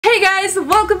Hey guys,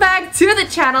 welcome back to the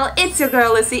channel. It's your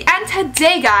girl Lyssy, and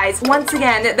today guys, once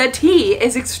again, the tea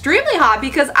is extremely hot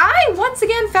because I once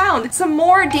again found some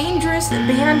more dangerous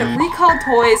banned recalled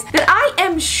toys that I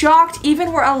am shocked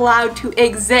even were allowed to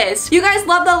exist. You guys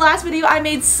loved the last video I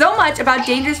made so much about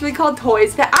dangerous recalled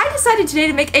toys that I decided today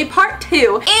to make a part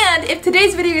 2, and if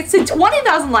today's video gets to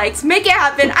 20,000 likes, make it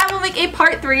happen, I will make a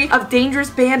part 3 of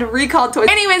dangerous banned recalled toys.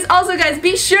 Anyways, also guys,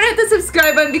 be sure to hit the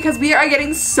subscribe button because we are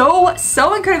getting so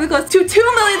incredibly close to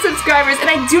 2 million subscribers, and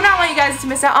I do not want you guys to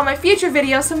miss out on my future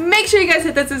videos, so make sure you guys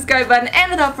hit that subscribe button. And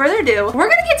without further ado, we're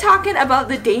gonna get talking about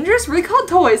the dangerous recalled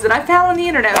toys that I found on the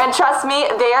internet. And trust me,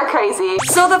 they are crazy.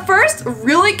 So the first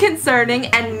really concerning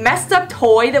and messed up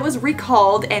toy that was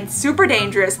recalled and super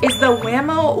dangerous is the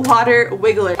Whammo Water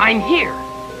Wiggler. I'm here,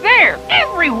 there,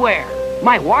 everywhere.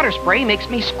 My water spray makes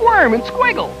me squirm and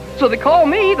squiggle. So they call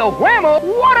me the Whammo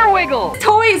Water Wiggle. This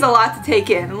toy is a lot to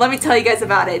take in. Let me tell you guys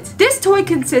about it. This toy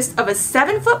consists of a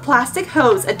 7-foot plastic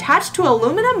hose attached to an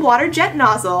aluminum water jet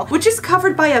nozzle, which is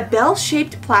covered by a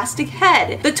bell-shaped plastic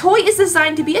head. The toy is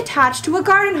designed to be attached to a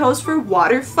garden hose for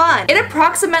water fun. It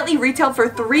approximately retailed for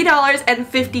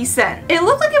 $3.50. It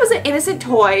looked like it was an innocent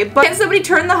toy, but when somebody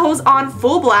turned the hose on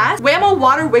full blast, Whammo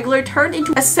Water Wiggler turned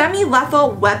into a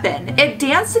semi-lethal weapon. It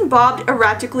danced and bobbed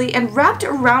erratically and wrapped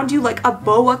around you like a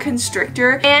boa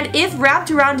constrictor, and if wrapped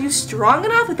around you strong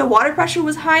enough, if the water pressure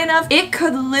was high enough, it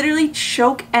could literally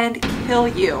choke and kill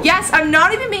you. Yes, I'm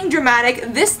not even being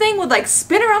dramatic. This thing would like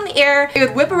spin around the air, it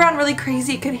would whip around really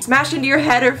crazy, it could smash into your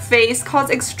head or face, cause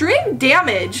extreme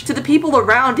damage to the people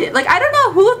around it. Like, I don't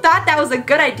know who thought that was a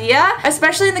good idea,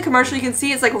 especially in the commercial you can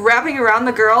see it's like wrapping around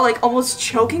the girl, like almost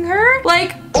choking her.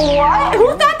 Like, what? Who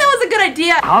thought that was a good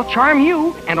idea? I'll charm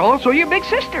you and also your big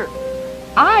sister.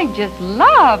 I just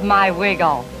love my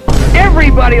wiggle.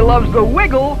 Everybody loves the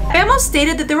wiggle. Whammo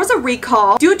stated that there was a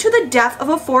recall due to the death of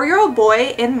a 4-year-old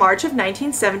boy in March of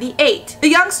 1978. The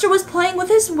youngster was playing with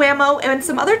his Whammo and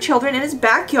some other children in his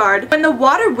backyard when the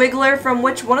water wiggler, from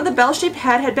which one of the bell-shaped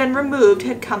head had been removed,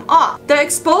 had come off. The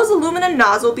exposed aluminum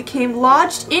nozzle became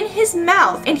lodged in his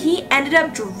mouth and he ended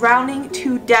up drowning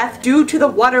to death due to the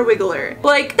water wiggler.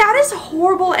 Like, that is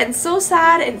horrible and so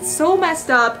sad and so messed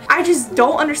up. I just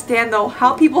don't understand though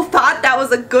how people thought that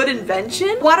was a good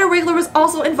invention. Water wiggler was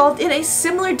also involved in a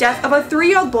similar death of a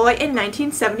 3-year-old boy in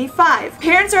 1975.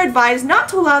 Parents are advised not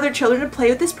to allow their children to play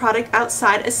with this product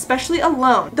outside, especially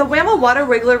alone. The Whammo Water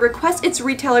Wiggler requests its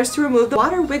retailers to remove the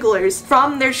water wigglers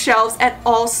from their shelves at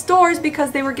all stores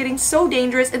because they were getting so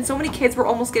dangerous and so many kids were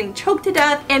almost getting choked to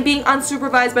death and being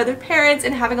unsupervised by their parents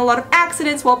and having a lot of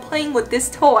accidents while playing with this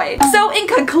toy. So in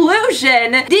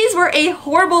conclusion, these were a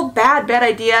horrible bad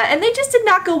idea and they just did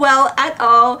not go well at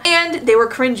all, and they were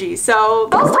cringy. So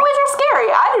those toys are scary.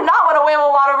 I do not want a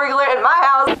Whammo Water Wiggler in my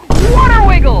house. Water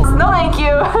Wiggles. No thank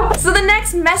you. So the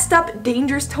next messed up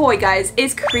dangerous toy, guys,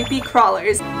 is creepy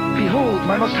crawlers. Behold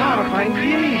my most horrifying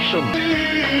creation.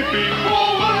 Creepy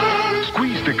crawlers.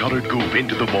 Squeeze the colored goop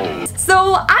into the mold.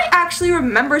 So I actually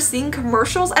remember seeing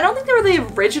commercials. I don't think they were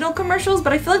the original commercials,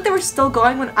 but I feel like they were still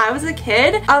going when I was a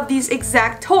kid, of these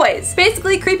exact toys.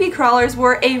 Basically, creepy crawlers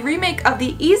were a remake of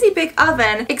the Easy Bake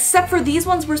Oven, except for these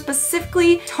ones were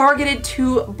specifically targeted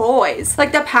to boys.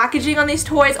 Like, the packaging on these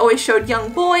toys always showed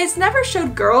young boys, never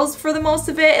showed girls for the most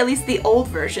of it, at least the old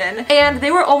version. And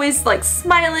they were always like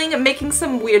smiling and making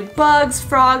some weird bugs,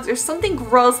 frogs, or something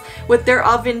gross with their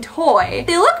oven toy.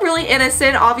 They look really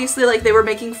innocent, obviously, like they were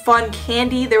making fun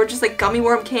candy. They were just like gummy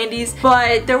worm candies,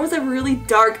 but there was a really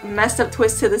dark, messed up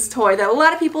twist to this toy that a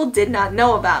lot of people did not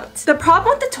know about. The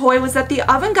problem with the toy was that the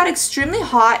oven got extremely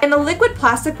hot and the liquid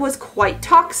plastic was quite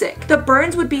toxic. The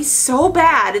burns would be so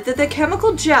bad that the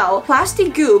chemical gel,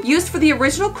 plastic goop, used for the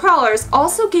original crawlers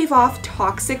also gave off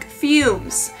toxic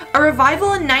fumes. A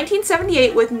revival in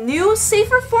 1978 with new,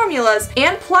 safer formulas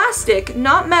and plastic,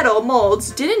 not metal,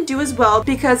 molds didn't do as well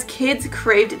because kids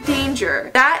craved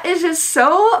danger. That is just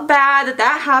so bad that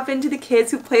that happened to the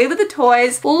kids who played with the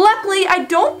toys. Luckily, I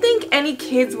don't think any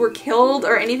kids were killed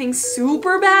or anything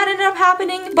super bad ended up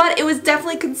happening, but it was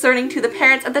definitely concerning to the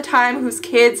parents at the time whose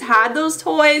kids had those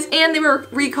toys, and they were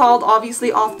recalled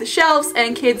obviously off the shelves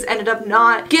and kids ended up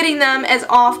not getting them as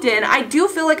often. I do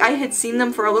feel like I had seen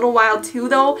them for a little while too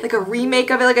though, like a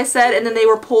remake of it like I said, and then they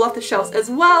were pulled off the shelves as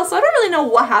well, so I don't really know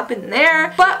what happened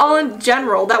there, but all in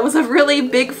general, that was a really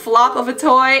big flop of a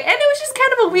toy, and it was just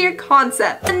kind of a weird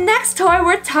concept. The next toy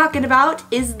we're talking about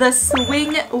is the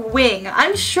Swing Wing.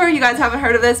 I'm sure you guys haven't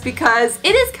heard of this because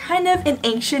it is kind of an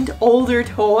ancient, older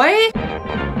toy. It's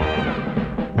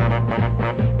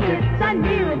a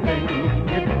new thing,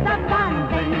 it's a fun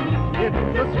thing,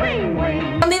 it's a swing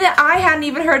wing. Something that I I hadn't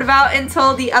even heard about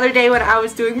until the other day when I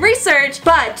was doing research,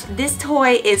 but this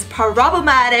toy is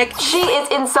problematic. She is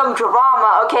in some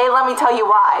drama, okay? Let me tell you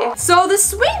why. So the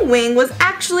swing wing was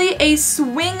actually a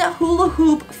swing hula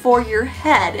hoop for your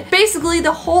head. Basically,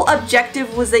 the whole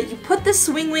objective was that you put the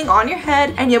swing wing on your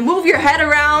head and you move your head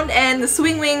around and the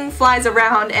swing wing flies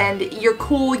around and you're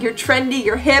cool, you're trendy,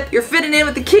 you're hip, you're fitting in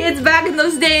with the kids back in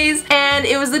those days, and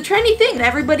it was the trendy thing.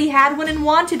 Everybody had one and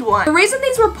wanted one. The reason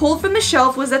these were pulled from the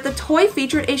shelf was that the toy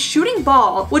featured a shooting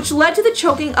ball, which led to the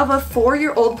choking of a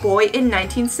 4-year-old boy in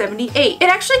 1978. It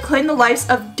actually claimed the lives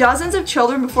of dozens of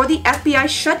children before the FBI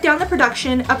shut down the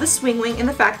production of the swing wing in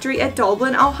the factory at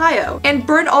Dublin, Ohio, and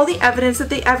burned all the evidence that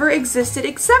they ever existed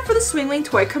except for the swing wing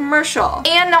toy commercial.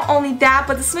 And not only that,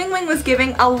 but the swing wing was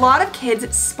giving a lot of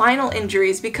kids spinal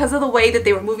injuries because of the way that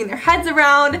they were moving their heads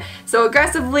around so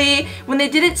aggressively. When they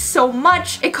did it so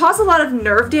much, it caused a lot of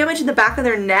nerve damage in the back of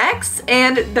their necks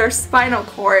and their spinal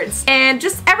cords. And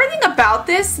just everything about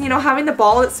this, you know, having the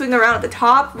ball that swing around at the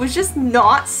top was just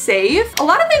not safe. A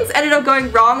lot of things ended up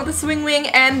going wrong with the swing wing,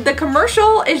 and the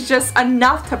commercial is just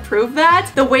enough to prove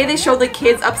that. The way they showed the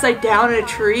kids upside down in a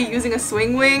tree using a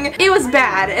swing wing, it was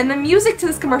bad, and the music to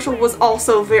this commercial was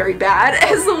also very bad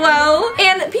as well.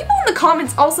 And people in the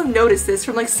comments also noticed this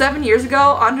from like 7 years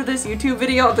ago under this YouTube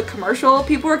video of the commercial.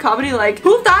 People were commenting like,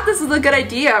 who thought this was a good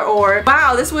idea? Or,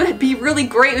 wow, this would be really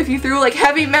great if you threw like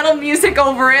heavy metal music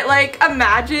over it. Like,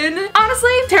 imagine.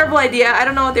 Honestly, terrible idea. I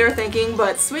don't know what they were thinking,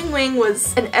 but swing wing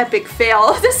was an epic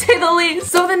fail to say the least.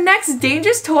 So the next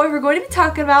dangerous toy we're going to be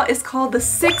talking about is called the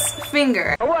 6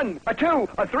 finger. A 1, a 2,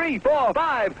 a 3, 4,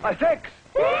 5, a 6.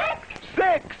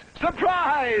 6!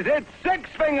 Surprise! It's 6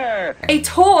 finger! A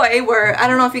toy where, I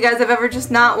don't know if you guys have ever just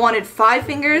not wanted 5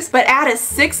 fingers, but add a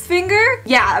 6th finger?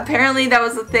 Yeah, apparently that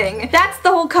was a thing. That's the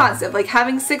whole concept, like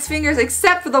having 6 fingers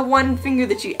except for the 1 finger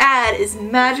that you add is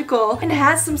magical and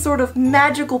has some sort of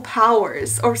magical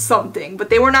powers or something,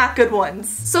 but they were not good ones.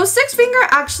 So 6 finger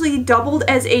actually doubled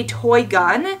as a toy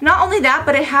gun. Not only that,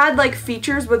 but it had like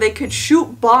features where they could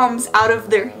shoot bombs out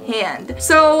of their hand.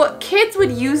 So kids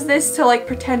would use this to like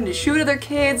pretend to shoot other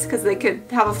kids, because they could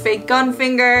have a fake gun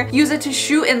finger, use it to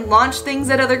shoot and launch things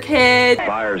at other kids.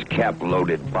 Fires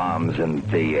cap-loaded bombs and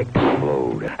they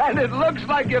explode. And it looks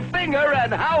like your finger,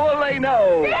 and how will they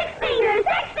know? 6 fingers,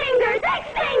 6 fingers, 6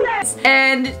 fingers!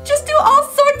 And just do all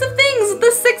sorts of things with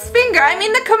the 6th finger. I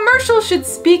mean, the commercial should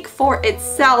speak for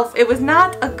itself. It was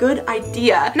not a good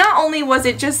idea. Not only was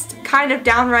it just kind of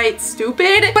downright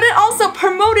stupid, but it also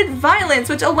promoted violence,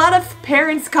 which a lot of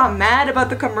parents got mad about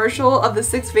the commercial of the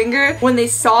 6th finger when they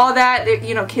saw that,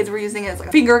 you know, kids were using it as like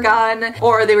a finger gun,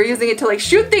 or they were using it to like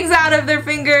shoot things out of their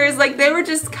fingers. Like, they were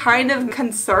just kind of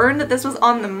concerned that this was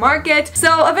on the market.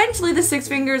 So eventually the 6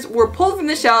 fingers were pulled from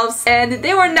the shelves and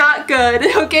they were not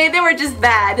good, okay? They were just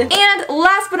bad. And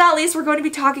last but not least, we're going to be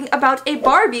talking about a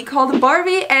Barbie called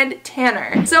Barbie and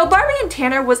Tanner. So Barbie and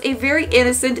Tanner was a very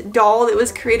innocent doll that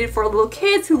was created for little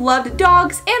kids who loved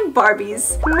dogs and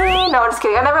Barbies. No, I'm just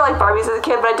kidding. I never liked Barbies as a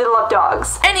kid, but I did love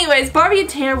dogs. Anyways, Barbie and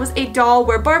Tanner was a doll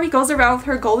where Barbie goes around with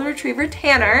her golden retriever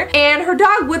Tanner, and her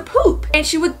dog would poop, and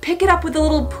she would pick it up with a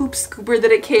little poop scooper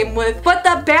that it came with. But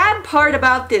the bad part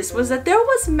about this was that there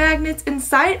was magnets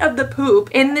inside of the poop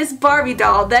in this Barbie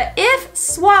doll that if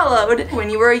swallowed when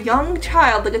you were a young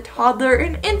child, like a toddler or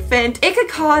an infant, it could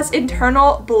cause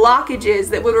internal blockages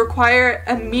that would require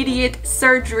immediate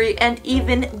surgery and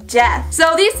even death.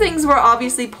 So these things were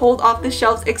obviously pulled off the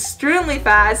shelves extremely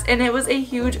fast, and it was a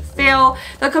huge fail.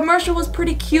 The commercial was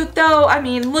pretty cute though. I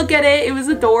mean, look at it. It was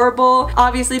adorable.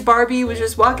 Obviously, Barbie was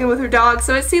just walking with her dog,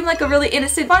 so it seemed like a really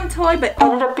innocent, fun toy, but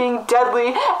ended up being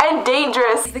deadly and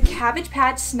dangerous. The Cabbage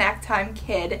Patch Snack Time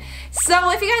Kid.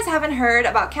 So if you guys haven't heard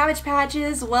about Cabbage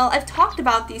Patches, well, I've talked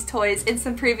about these toys in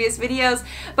some previous videos,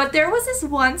 but there was this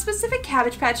one specific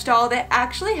Cabbage Patch doll that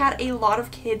actually had a lot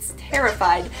of kids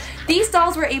terrified. These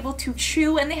dolls were able to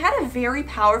chew, and they had a very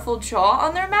powerful jaw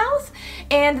on their mouth,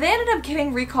 and they ended up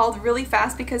getting recalled really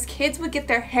fast because kids would get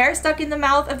their hair stuck in the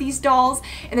mouth of these dolls,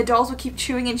 and the dolls would keep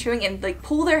chewing and chewing and like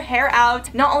pull their hair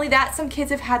out. Not only that, some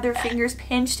kids have had their fingers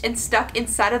pinched and stuck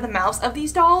inside of the mouths of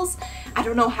these dolls. I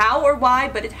don't know how or why,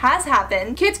 but it has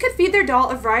happened. Kids could feed their doll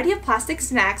a variety of plastic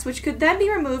snacks, which could then be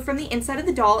removed from the inside of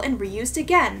the doll and reused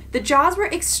again. The jaws were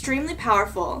extremely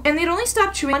powerful, and they'd only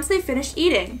stop chewing once they finished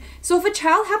eating. So if a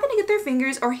child happened to get their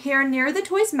fingers or or hair near the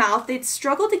toy's mouth, they'd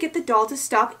struggle to get the doll to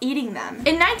stop eating them.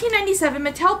 In 1997,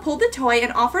 Mattel pulled the toy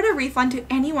and offered a refund to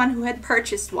anyone who had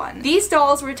purchased one. These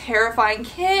dolls were terrifying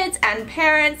kids and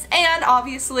parents, and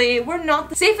obviously were not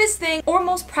the safest thing or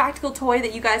most practical toy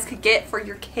that you guys could get for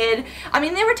your kid. I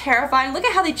mean, they were terrifying. Look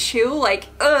at how they chew, like,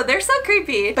 ugh, they're so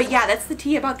creepy. But yeah, that's the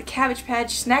tea about the Cabbage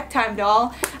Patch Snack Time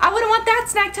doll. I wouldn't want that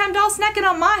Snack Time doll snacking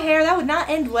on my hair. That would not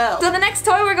end well. So the next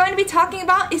toy we're going to be talking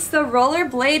about is the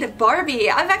Rollerblade Barbie.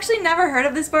 I've actually never heard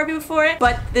of this Barbie before,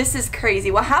 but this is crazy.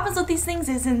 What happens with these things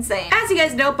is insane. As you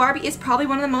guys know, Barbie is probably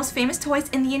one of the most famous toys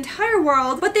in the entire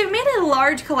world, but they've made a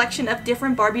large collection of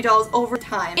different Barbie dolls over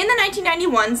time. In the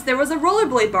 1991s, there was a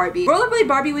Rollerblade Barbie. Rollerblade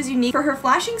Barbie was unique for her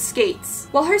flashing skates.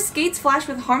 While her skates flashed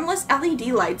with harmless LED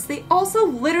lights, they also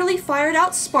literally fired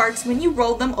out sparks when you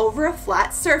rolled them over a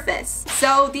flat surface.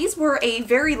 So these were a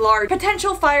very large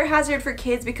potential fire hazard for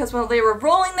kids because while they were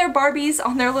rolling their Barbies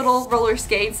on their little roller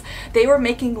skates, they were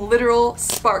making literal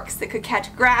sparks that could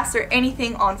catch grass or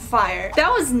anything on fire.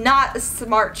 That was not a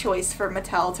smart choice for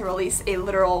Mattel to release a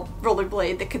literal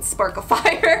rollerblade that could spark a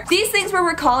fire. These things were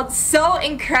recalled so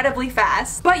incredibly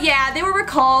fast. But yeah, they were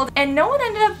recalled and no one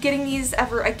ended up getting these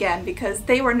ever again because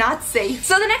they were not safe.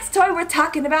 So the next toy we're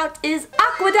talking about is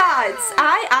Aquadots.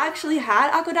 I actually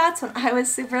had Aquadots when I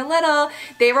was super little.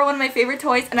 They were one of my favorite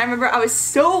toys and I remember I was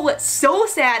so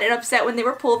sad and upset when they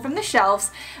were pulled from the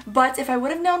shelves, but if I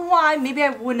would have known why, maybe I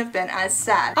wouldn't have been as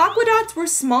sad. Aquadots were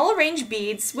small arranged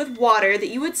beads with water that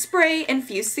you would spray and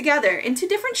fuse together into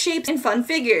different shapes and fun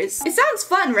figures. It sounds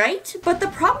fun, right? But the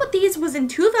problem with these was in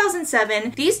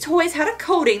 2007, these toys had a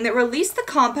coating that released the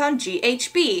compound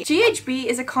GHB. GHB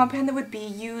is a compound that would be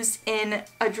used in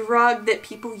a drug that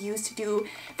people use to do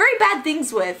very bad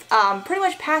things with, pretty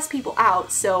much pass people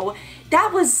out, so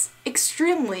that was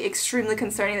extremely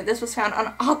concerning that this was found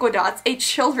on Aquadots, a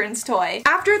children's toy.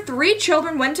 After 3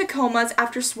 children went to comas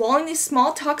after swallowing these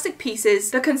small toxic pieces,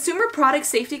 the Consumer Product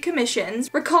Safety Commissions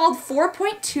recalled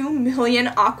 4.2 million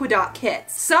Aquadot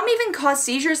kits. Some even caused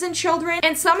seizures in children,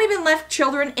 and some even left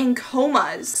children in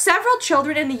comas. Several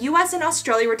children in the US and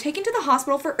Australia were taken to the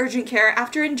hospital for urgent care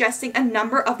after ingesting a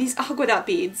number of these Aquadot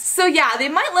beads. So yeah, they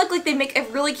might look like they make a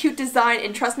really cute design,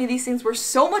 and trust me, these things were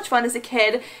so much fun as a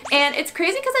kid, and it's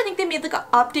crazy because I think they made like an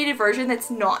updated version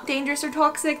that's not dangerous or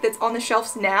toxic that's on the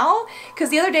shelves now, because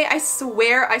the other day I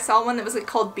swear I saw one that was like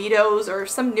called Beatos or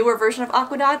some newer version of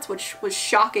Aquadots, which was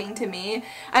shocking to me.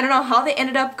 I don't know how they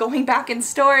ended up going back in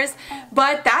stores,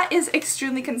 but that is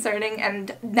extremely concerning,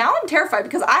 and now I'm terrified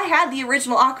because I had the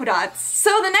original Aquadots.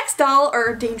 So the next doll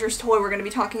or dangerous toy we're going to be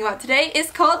talking about today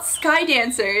is called Sky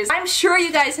Dancers. I'm sure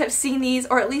you guys have seen these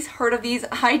or at least heard of these.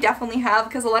 I definitely have,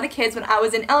 because a lot of kids when I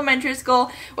was in elementary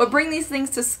school would bring these things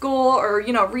to school or,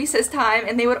 you know, recess time,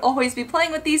 and they would always be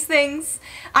playing with these things.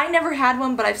 I never had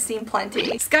one, but I've seen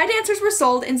plenty. Sky Dancers were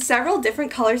sold in several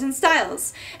different colors and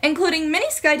styles, including mini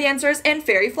Sky Dancers and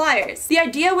Fairy Flyers. The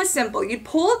idea was simple. You'd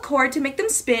pull a cord to make them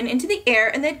spin into the air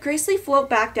and they'd gracefully float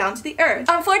back down to the earth.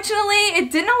 Unfortunately,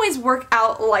 it didn't always work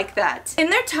out like that. In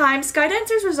their time, Sky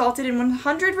Dancers resulted in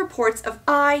 100 reports of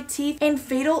eye, teeth, and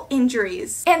fatal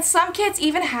injuries. And some kids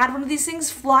even had one of these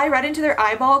things fly right into their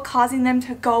eyeball, causing them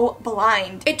to go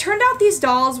blind. It turned out these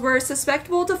dolls were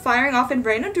susceptible to firing off in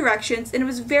random directions, and it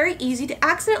was very easy to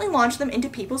accidentally launch them into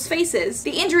people's faces.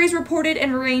 The injuries reported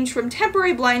and ranged from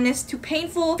temporary blindness to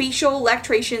painful facial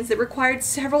lacerations that required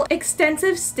several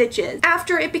extensive stitches.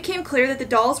 After it became clear that the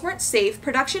dolls weren't safe,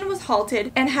 production was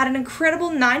halted and had an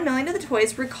incredible 9 million of the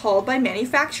toys recalled by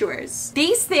manufacturers.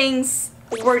 These things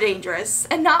were dangerous.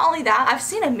 And not only that, I've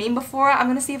seen a meme before. I'm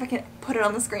gonna see if I can put it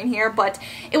on the screen here, but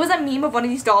it was a meme of one of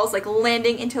these dolls like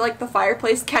landing into like the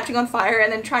fireplace, catching on fire,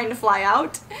 and then trying to fly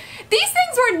out. These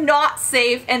things were not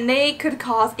safe and they could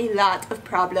cause a lot of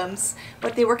problems,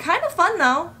 but they were kind of fun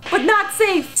though, but not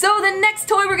safe. So the next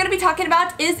toy we're gonna be talking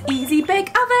about is Easy Bake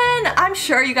Oven. I'm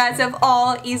sure you guys have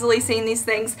all easily seen these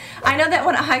things. I know that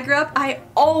when I grew up, I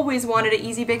always wanted an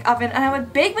Easy Bake Oven, and I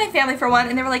would beg my family for one,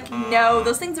 and they were like, no,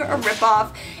 those things are a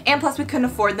ripoff, and plus we couldn't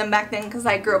afford them back then because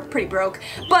I grew up pretty broke.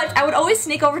 But I would always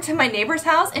sneak over to my neighbor's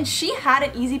house, and she had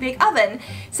an Easy Bake Oven.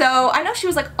 So I know she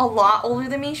was like a lot older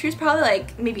than me. She was probably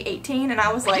like maybe 18 and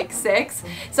I was like 6.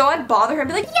 So I'd bother her and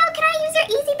be like, yo, can I use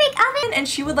your Easy Bake Oven? And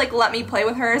she would like let me play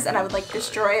with hers, and I would like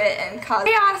destroy it and cause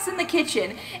chaos in the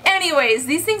kitchen. Anyways,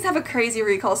 these things have a crazy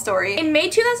recall story. In May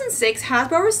 2006,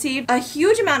 Hasbro received a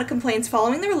huge amount of complaints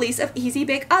following the release of Easy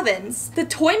Bake Ovens. The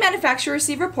toy manufacturer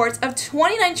received reports of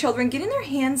 29 children getting their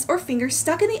hands or fingers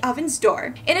stuck in the oven's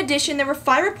door. In addition, there were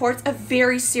 5 reports of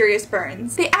very serious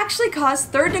burns. They actually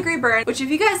caused 3rd-degree burns, which if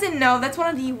you guys didn't know, that's one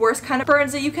of the worst kind of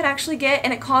burns that you can actually get,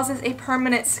 and it causes a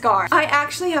permanent scar. I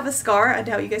actually have a scar. I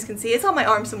doubt you guys can see. It's on my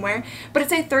arm somewhere. but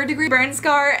it's a 3rd-degree burn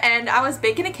scar, and I was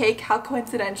baking a cake. How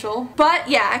coincidental. But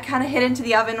yeah, I kind of hid into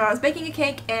the oven when I was baking a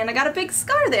cake, and I got a big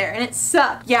scar there, and it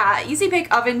sucked. Yeah, Easy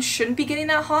Bake ovens shouldn't be getting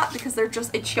that hot because they're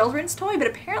just a children's toy, but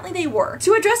apparently they were.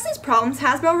 To address these problems,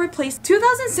 Hasbro replaced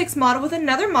 2006 model with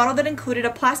another model that included a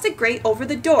plastic grate over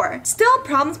the door. Still,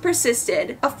 problems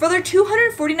persisted. A further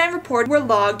 249 reports were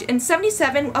logged, and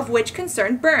 77 of which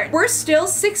concerned burn. Worse still,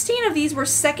 16 of these were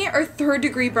 2nd or 3rd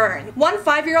degree burn. One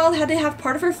 5-year-old had to have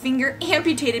part of her finger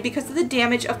amputated because of the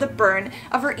damage of the burn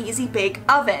of her Easy Bake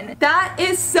oven. That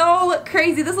is so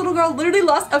crazy. This little girl literally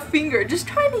lost a finger just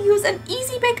trying to use an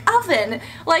Easy Bake oven.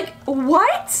 Like,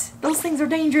 what? Those things are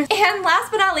dangerous. And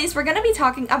last but not least, we're gonna be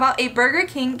talking about a Burger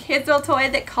King Kids Meal toy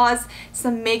that caused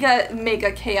some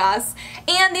mega chaos.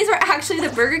 And these were actually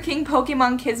the Burger King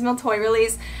Pokemon Kids Meal toy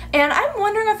release. And I'm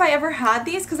wondering if I ever had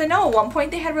these, because I know at one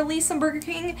point they had released some Burger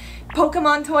King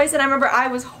Pokemon toys, and I remember I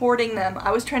was hoarding them.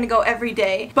 I was trying to go every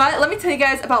day. But let me tell you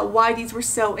guys about why these were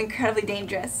so incredibly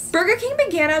dangerous. Burger King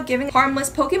began out giving harmless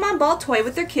Pokemon ball toy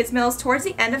with their kids meals towards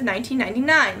the end of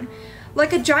 1999.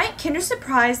 Like a giant Kinder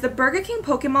Surprise, the Burger King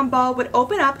Pokemon ball would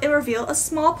open up and reveal a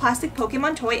small plastic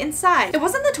Pokemon toy inside. It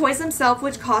wasn't the toys themselves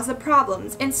which caused the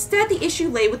problems. Instead, the issue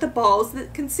lay with the balls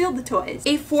that concealed the toys.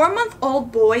 A 4-month-old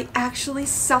boy actually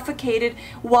suffocated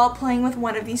while playing with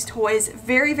one of these toys.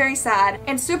 Very sad,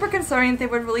 and super concerning that they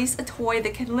would release a toy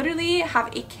that could literally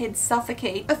have a kid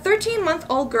suffocate. A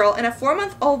 13-month-old girl and a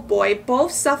 4-month-old boy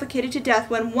both suffocated to death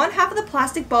when one half of the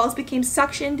plastic balls became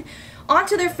suctioned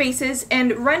onto their faces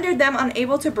and rendered them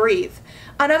unable to breathe.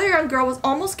 Another young girl was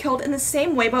almost killed in the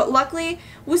same way, but luckily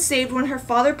was saved when her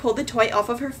father pulled the toy off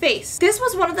of her face. This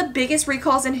was one of the biggest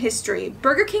recalls in history.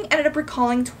 Burger King ended up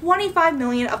recalling 25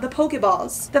 million of the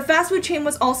Pokeballs. The fast food chain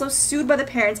was also sued by the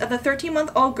parents of the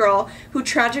 13-month-old girl who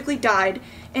tragically died,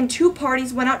 and 2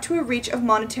 parties went out to a reach of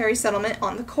monetary settlement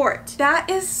on the court. That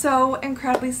is so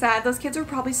incredibly sad. Those kids were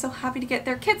probably so happy to get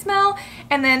their kids meal,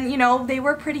 and then, you know, they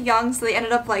were pretty young, so they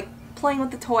ended up like playing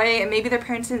with the toy, and maybe their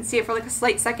parents didn't see it for like a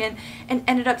slight second and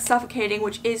ended up suffocating,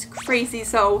 which is crazy.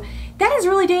 So that is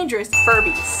really dangerous.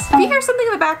 Furbies. If you hear something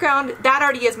in the background, that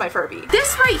already is my Furby.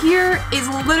 This right here is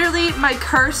literally my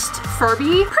cursed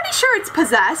Furby. Pretty sure it's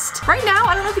possessed. Right now,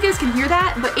 I don't know if you guys can hear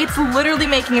that, but it's literally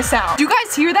making a sound. Do you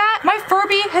guys hear that? My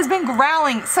Furby has been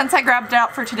growling since I grabbed it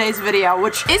out for today's video,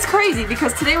 which is crazy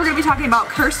because today we're gonna be talking about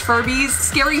cursed Furbies,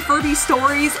 scary Furby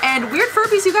stories, and weird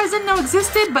Furbies you guys didn't know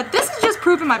existed, but this is just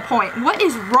proving my point. What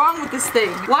is wrong with this thing?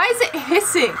 Why is it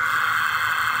hissing?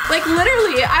 Like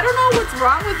literally, I don't know what's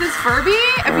wrong with this Furby,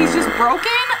 if he's just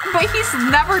broken, but he's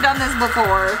never done this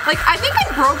before. Like, I think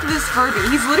I broke this Furby.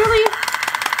 He's literally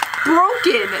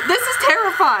broken. This is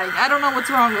terrifying. I don't know what's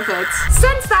wrong with it.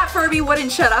 Since that Furby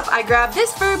wouldn't shut up, I grabbed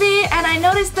this Furby and I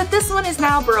noticed that this one is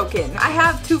now broken. I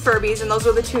have 2 Furbies and those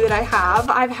are the 2 that I have.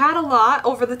 I've had a lot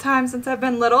over the time since I've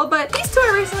been little, but these 2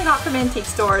 I recently got from antique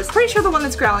stores. Pretty sure the one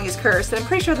that's growling is cursed, and I'm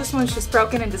pretty sure this one's just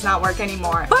broken and does not work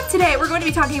anymore. But today we're going to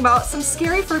be talking about some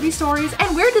scary Furby stories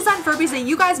and weird design Furbies that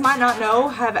you guys might not know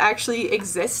have actually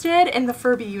existed in the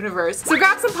Furby universe. So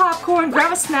grab some popcorn,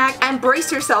 grab a snack, and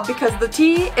brace yourself because the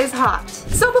tea is hot.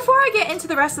 So before I get into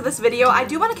the rest of this video, I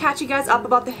do want to catch you guys up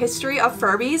about the history of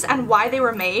Furbies and why they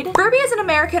were made. Furby is an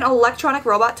American electronic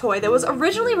robot toy that was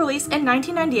originally released in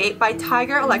 1998 by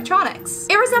Tiger Electronics.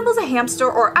 It resembles a hamster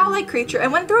or owl-like creature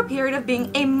and went through a period of being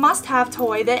a must-have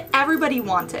toy that everybody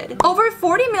wanted. Over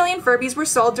 40 million Furbies were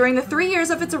sold during the 3 years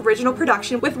of its original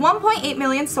production, with 1.8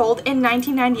 million sold in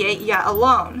 1998 yet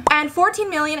alone, and 14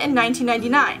 million in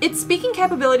 1999. Its speaking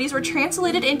capabilities were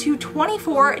translated into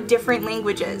 24 different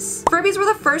languages. Furbies were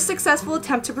the first successful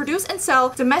attempt to produce and sell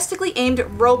domestically aimed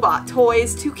robot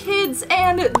toys to kids,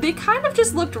 and they kind of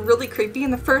just looked really creepy in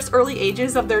the first early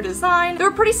ages of their design. They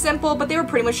were pretty simple, but they were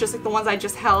pretty much just like the ones I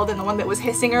just held and the one that was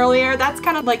hissing earlier. That's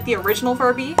kind of like the original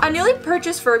Furby. A newly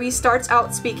purchased Furby starts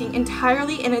out speaking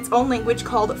entirely in its own language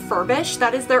called Furbish.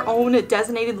 That is their own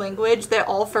designated language that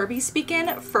all Furbies speak in,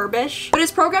 Furbish. But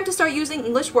is programmed to start using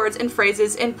English words and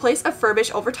phrases in place of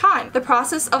Furbish over time. The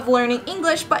process of learning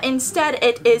English, but instead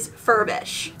it is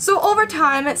Furbish. So over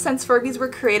time, since Furbies were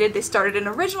created, they started in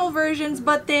original versions,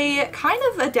 but they kind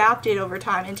of adapted over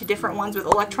time into different ones with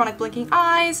electronic blinking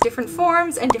eyes, different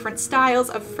forms, and different styles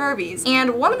of Furbies.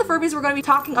 And one of the Furbies we're going to be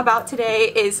talking about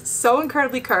today is so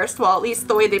incredibly cursed, well at least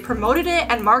the way they promoted it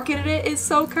and marketed it is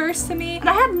so cursed to me, and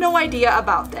I had no idea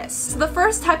about this. So the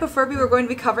first type of Furby we're going to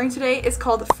be covering today is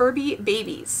called Furby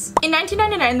Babies. In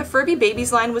 1999, the Furby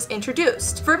Babies line was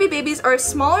introduced. Furby Babies are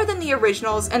smaller than the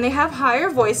originals and they have higher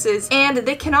voices, and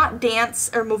they cannot dance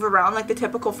or move around like the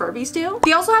typical Furbies do.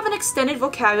 They also have an extended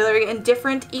vocabulary and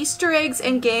different Easter eggs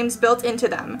and games built into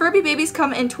them. Furby babies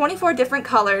come in 24 different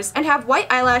colors and have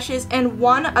white eyelashes and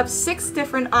one of 6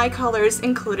 different eye colors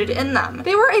included in them.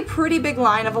 They were a pretty big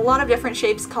line of a lot of different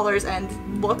shapes, colors, and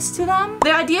looks to them.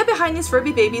 The idea behind these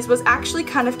Furby babies was actually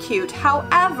kind of cute.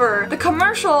 However, the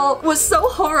commercial was so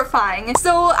horrifying.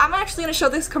 So I'm actually going to show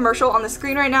this commercial on the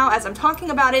screen right now as I'm talking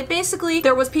about it. Basically,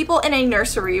 there was people in a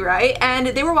nursery, right? And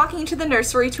they were walking into the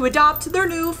nursery to adopt their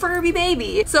new Furby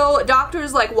baby. So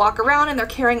doctors like walk around and they're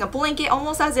carrying a blanket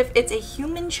almost as if it's a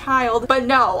human child. But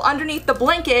no, underneath the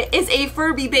blanket is a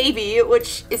Furby baby,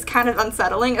 which is kind of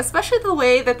unsettling, especially the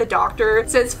way that the doctor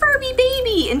says Furby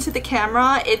baby into the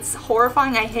camera. It's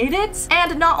horrifying. I hate it.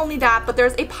 And not only that, but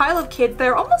there's a pile of kids that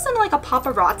are almost in like a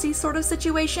paparazzi sort of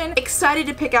situation, excited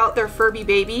to pick out their Furby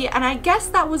baby, and I guess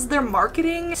that was their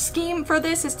marketing scheme for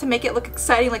this, is to make it look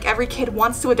exciting, like every kid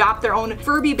wants to adopt their own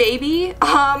Furby baby.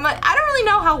 I don't really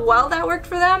know how well that worked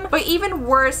for them, but even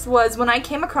worse was when I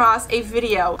came across a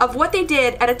video of what they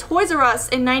did at a Toys R Us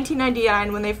in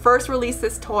 1999 when they first released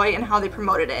this toy and how they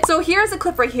promoted it. So here's a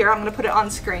clip right here, I'm gonna put it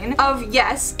on screen, of,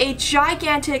 yes, a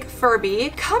gigantic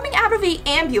Furby coming out of an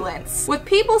ambulance with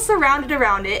people surrounded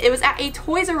around it. It was at a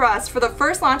Toys R Us for the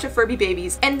first launch of Furby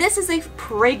babies, and this is a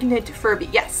pregnant Furby.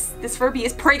 Yes, this Furby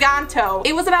is preganto.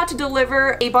 It was about to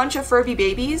deliver a bunch of Furby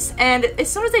babies, and as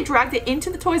soon as they dragged it into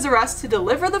the Toys R Us to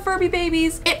deliver the Furby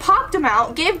babies, it popped them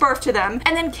out, gave birth to them,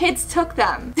 and then kids took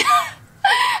them.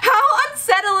 How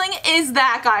unsettling is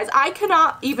that, guys? I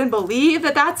cannot even believe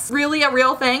that that's really a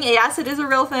real thing. Yes, it is a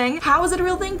real thing. How is it a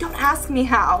real thing? Don't ask me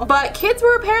how. But kids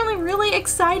were apparently really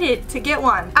excited to get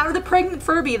one out of the pregnant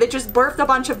Furby that just birthed a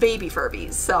bunch of baby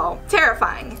Furbies. So,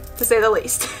 terrifying, to say the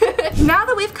least. Now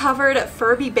that we've covered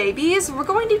Furby babies, we're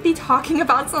going to be talking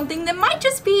about something that might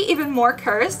just be even more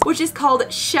cursed, which is called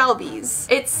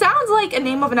Shelbies. It sounds like a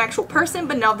name of an actual person,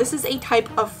 but no, this is a type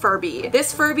of Furby.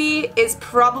 This Furby is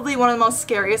probably one of the most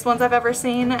scariest ones I've ever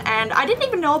seen, and I didn't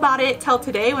even know about it till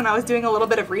today when I was doing a little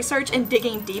bit of research and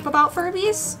digging deep about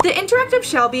Furbies. The interactive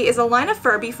Shelby is a line of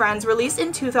Furby friends released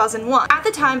in 2001. At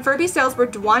the time, Furby sales were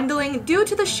dwindling due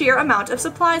to the sheer amount of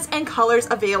supplies and colors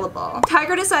available.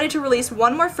 Tiger decided to release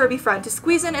one more Furby friend to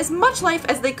squeeze in as much life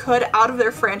as they could out of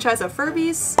their franchise of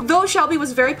Furbies. Though Shelby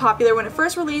was very popular when it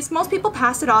first released, most people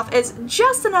passed it off as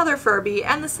just another Furby,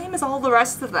 and the same as all the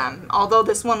rest of them, although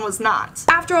this one was not.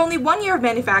 After only 1 year of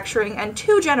manufacturing and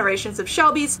 2 generations of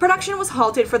Shelbies, production was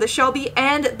halted for the Shelby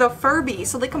and the Furby,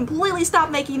 so they completely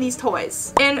stopped making these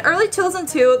toys. In early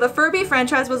 2002, the Furby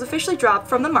franchise was officially dropped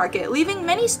from the market, leaving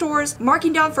many stores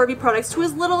marking down Furby products to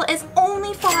as little as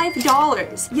only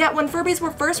 $5. Yet when Furbies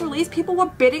were first released, people were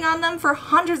bidding on them for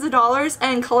hundreds of dollars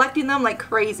and collecting them like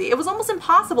crazy. It was almost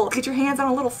impossible to get your hands on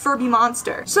a little Furby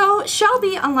monster. So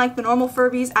Shelby, unlike the normal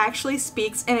Furbies, actually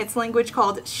speaks in its language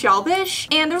called Shelbish,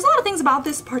 and there's a lot of things about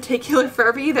this particular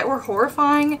Furby that were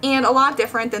horrifying and a lot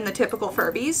different than the typical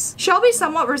Furbies. Shelby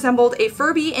somewhat resembled a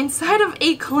Furby inside of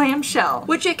a clamshell,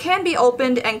 which it can be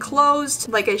opened and closed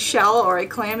like a shell, or a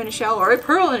clam in a shell, or a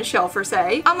pearl in a shell per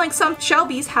se. Unlike some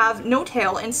Shelbies have no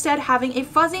tail, instead having a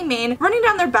fuzzy mane running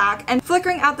down their back and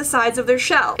flickering out the sides of their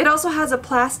shell. It also has a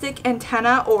plastic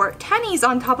antenna or tennies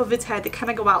on top of its head that kind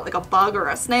of go out like a bug or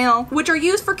a snail, which are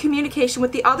used for communication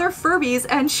with the other Furbies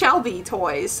and Shelby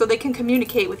toys, so they can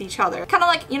communicate with each other. Kind of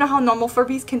like, you know how normal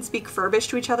Furbies can speak Furbish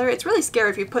to each other? It's really scary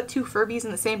if you put 2 Furbies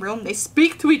in the same room, they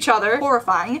speak to each other.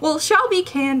 Horrifying. Well, Shelby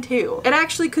can too. It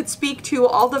actually could speak to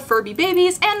all the Furby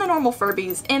babies and the normal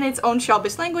Furbies in its own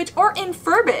Shelbish language or in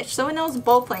Furbish, so it knows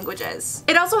both languages.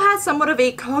 It also has somewhat of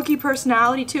a cocky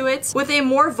personality to it, with a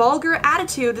more vulgar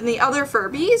attitude than the other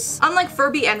Furbies. Unlike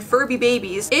Furby and Furby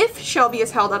babies, if Shelby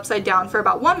is held upside down for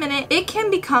about 1 minute, it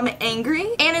can become angry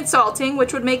and insulting,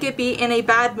 which would make it be in a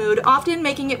bad mood, often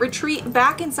making it retreat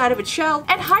back inside of its shell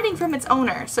and hiding from its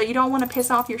owner, so you don't want to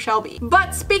piss off your Shelby.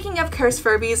 But speaking of cursed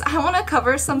Furbies, I want to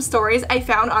cover some stories I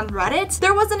found on Reddit.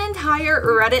 There was an entire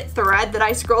Reddit thread that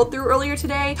I scrolled through earlier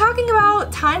today talking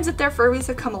about times that their Furbies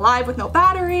have come alive with no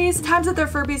batteries, times that their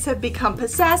Furbies have become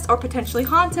possessed or potentially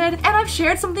haunted, and I've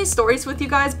shared some of these stories with you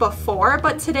guys before,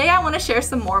 but today I want to share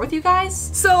some more with you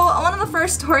guys. So one of the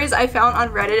first stories I found on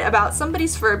Reddit about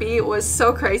somebody's Furby was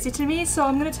so crazy to me, so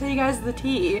I'm gonna tell you guys the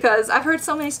tea, because I've heard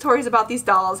so many stories about these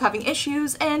dolls having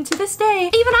issues, and to this day,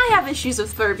 even I have issues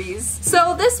with Furbies.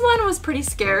 So this one was pretty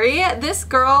scary. This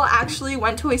girl actually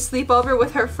went to a sleepover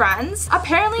with her friends.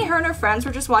 Apparently her and her friends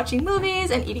were just watching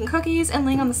movies and eating cookies and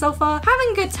laying on the sofa,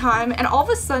 having a good time, and all of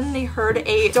a sudden they heard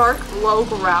a dark, low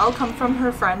growl come from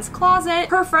her friend's closet.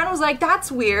 Her friend was like,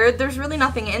 that's weird, there's really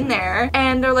nothing in there.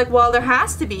 And they're like, well, there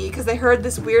has to be, because they heard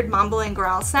this weird mumbling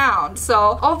growl sound. So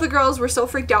all of the girls were so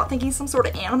freaked out thinking some sort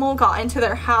of animal got into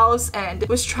their house and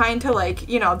was trying to, like,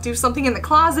 you know, do something in the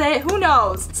closet. Who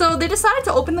knows? So they decided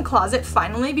to open the closet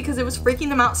finally because it was freaking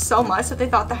them out so much that they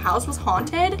thought the house was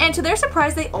haunted. And to their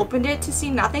surprise, they opened it to see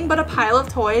nothing but a pile of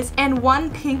toys and one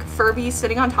pink Furby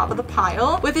sitting on top of the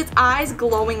pile with its eyes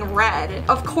glowing red.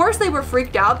 Of course they were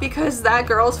freaked out because that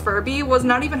girl's Furby was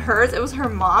not even hers, it was her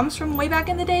mom's from way back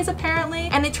in the days apparently.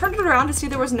 And they turned it around to see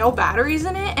there was no batteries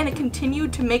in it, and it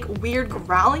continued to make weird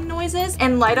growling noises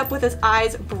and light up with its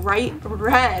eyes bright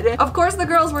red. Of course the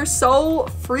girls were so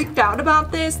freaked out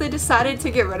about this, they decided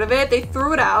to get rid of it. They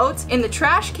threw it out in the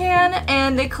trash can,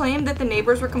 and they claimed that the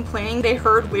neighbors were complaining they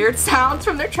heard weird sounds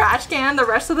from their trash can the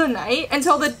rest of the night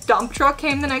until the dump truck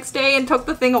came the next day and took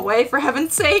the thing away, for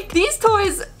heaven's sake. These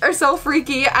toys are so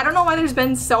freaky. I don't know why there's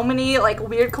been so many like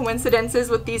weird coincidences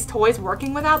with these toys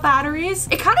working without batteries.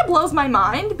 It kind of blows my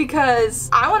mind because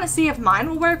I want to see if mine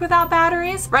will work without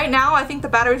batteries. Right now I think the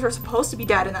batteries are supposed to be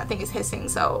dead and that thing is hissing,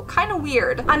 so kind of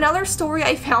weird. Another story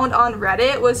I found on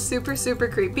Reddit was super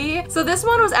creepy. So this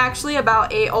one was actually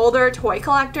about a older toy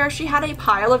collector. She had a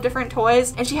pile of different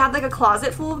toys and she had like a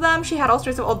closet full of them. She had all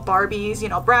sorts of old Barbies, you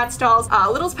know, Bratz dolls,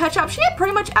 Little's Pet Shop. She had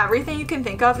pretty much everything you can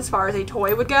think of as far as a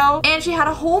toy would go. And she had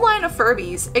a whole line of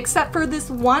Furbies except for this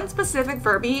one specific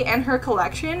Furby, and her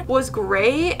collection was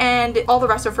gray and all the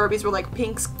rest of Furbies were like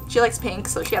pinks. She likes pink,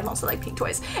 so she had mostly like pink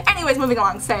toys. Anyways, moving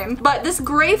along, same. But this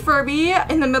gray Furby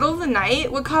in the middle of the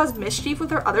night would cause mischief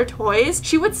with her other toys.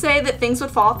 She would say that things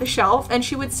would fall off the shelf and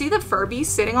she would see the Furby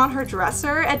sitting on her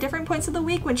dresser at different points of the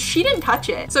week when she didn't touch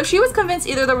it. So she was convinced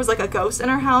either there was like a ghost in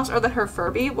her house or that her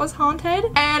Furby was haunted.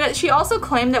 And she also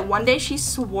claimed that one day she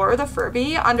swore the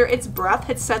Furby under its breath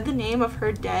had said the name of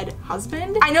her dead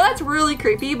husband. I know that's really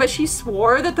creepy, but she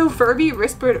swore that the Furby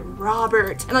whispered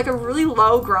Robert in like a really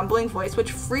low grumbling voice,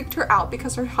 which freaked her out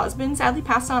because her husband sadly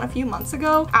passed on a few months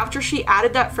ago. After she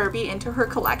added that Furby into her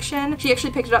collection, she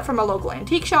actually picked it up from a local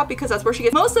antique shop because that's where she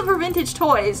gets most of her vintage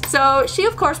toys. So she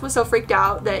of course was so freaked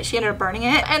out that she ended up burning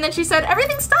it, and then she said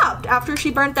everything stopped after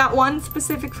she burnt that one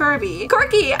specific Furby.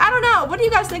 Quirky, I don't know. What do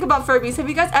you guys think about Furbies? Have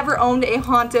you guys ever owned a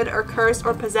haunted or cursed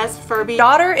or possessed Furby?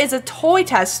 Daughter is a toy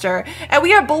tester and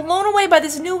we are blown away by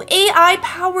this new AI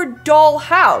powered doll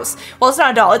house. Well, it's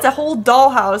not a doll, it's a whole doll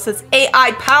house that's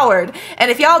AI powered.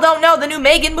 And if y'all don't know the new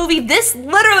Megan movie, this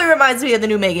literally reminds me of the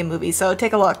new Megan movie, so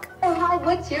take a look. Oh, hi,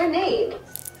 what's your name?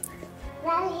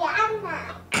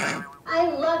 Mariana. I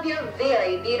love your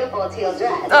very beautiful teal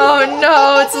dress. Oh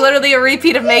no, it's literally a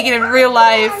repeat of Megan in real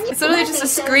life. It's literally just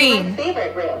a Let me show you screen. my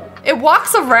favorite room. It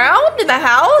walks around in the He's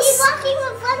house? walking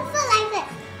with one foot like this.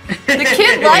 The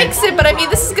kid likes it, but I mean,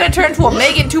 this is gonna turn into a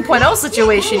Megan 2.0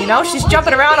 situation, you know? She's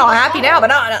jumping around all happy now, but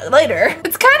not later.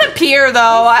 It's kind of pure, though.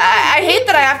 I hate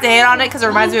that I have to hate on it because it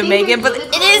reminds me of Megan, but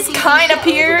it is kind of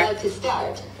pure.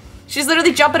 She's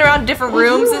literally jumping around different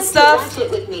rooms and stuff.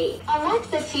 With me.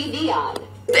 Alexa, TV on.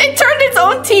 It turned its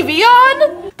own TV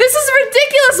on? This is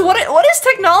ridiculous. What is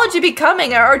technology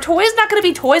becoming? Are toys not gonna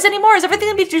be toys anymore? Is everything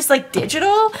gonna be just like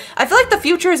digital? I feel like the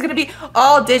future is gonna be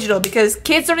all digital because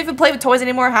kids don't even play with toys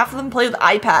anymore. Half of them play with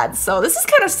iPads. So this is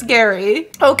kind of scary.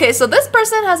 Okay, so this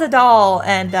person has a doll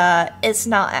and it's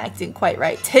not acting quite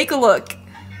right. Take a look.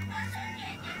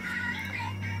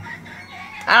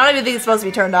 I don't even think it's supposed to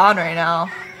be turned on right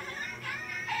now.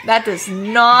 That does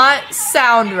not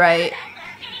sound right.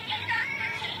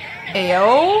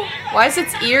 Ayo? Why is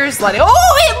its ears letting?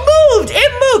 Oh, it moved!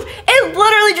 It moved! It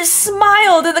literally just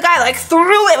smiled and the guy like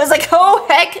threw it. It was like, oh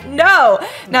heck no.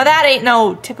 Now that ain't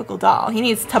no typical doll. He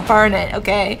needs to burn it,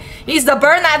 okay? He needs to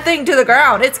burn that thing to the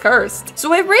ground. It's cursed.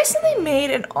 So I recently made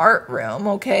an art room,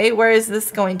 okay? Where is this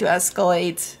going to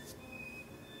escalate?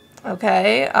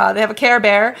 Okay, they have a Care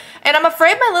Bear, and I'm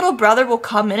afraid my little brother will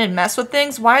come in and mess with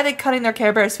things. Why are they cutting their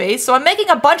Care Bear's face? So I'm making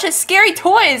a bunch of scary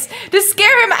toys to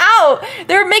scare him out.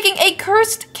 They're making a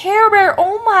cursed Care Bear.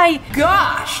 Oh my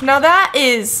gosh. Now that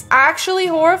is actually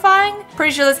horrifying.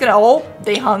 Pretty sure that's gonna, oh,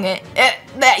 they hung it.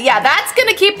 Yeah, that's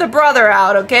gonna keep the brother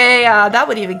out, okay? That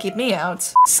would even keep me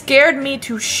out. Scared me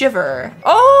to shiver.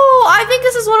 Oh, I think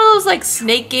this is one of those like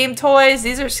snake game toys.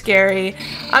 These are scary.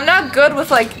 I'm not good with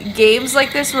like games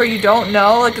like this where you don't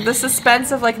know, like the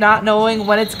suspense of like not knowing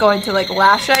when it's going to like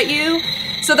lash at you.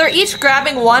 So they're each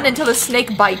grabbing one until the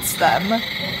snake bites them.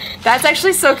 That's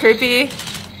actually so creepy.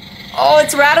 Oh,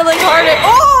 it's rattling harder.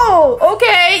 Oh,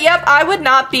 okay. Yep, I would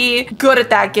not be good at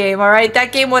that game, all right?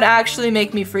 That game would actually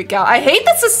make me freak out. I hate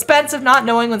the suspense of not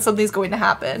knowing when something's going to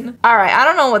happen. All right, I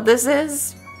don't know what this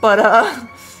is, but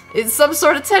it's some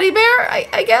sort of teddy bear,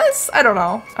 I guess? I don't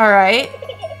know. All right.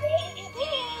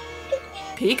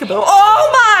 Peekaboo. Oh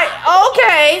my!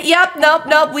 Okay. Yep.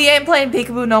 Nope. We ain't playing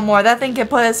peekaboo no more. That thing can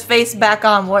put his face back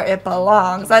on where it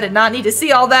belongs. I did not need to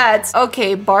see all that.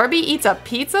 Okay, Barbie eats a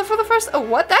pizza for the first. Oh,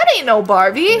 what? That ain't no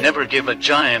Barbie. Never give a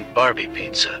giant Barbie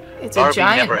pizza. It's Barbie a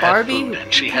giant never Barbie had food,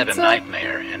 and she had a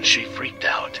nightmare, and she freaked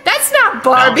out. That's not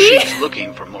Barbie. Now she's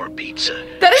looking for more pizza.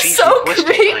 That is she's so requested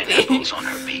creepy. pineapples on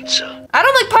her pizza. I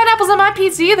don't like pineapples on my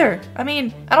pizza either. I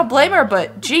mean, I don't blame her,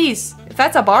 but geez, if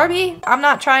that's a Barbie, I'm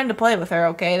not trying to play with her,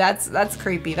 okay? That's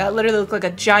creepy. That literally looked like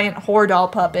a giant whore doll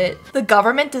puppet. The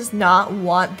government does not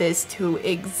want this to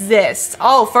exist.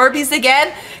 Oh, Furbies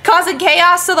again? Causing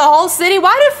chaos to the whole city?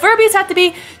 Why do Furbies have to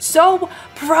be so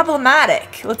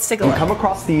problematic? Let's take a look. You come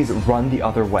across these, run the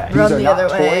other way. Run These are the not other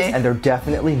toys, way. and they're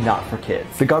definitely not for kids.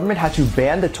 The government had to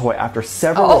ban the toy after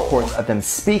several reports of them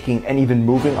speaking and even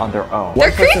moving on their own. They're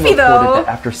One person creepy, reported though. that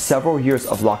after several years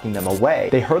of locking them away,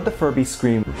 they heard the Furby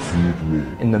scream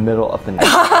in the middle of the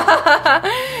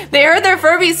night. They heard their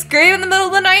Furbies scream in the middle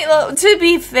of the night? Well, to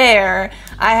be fair,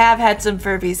 I have had some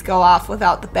Furbies go off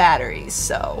without the batteries,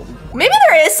 so maybe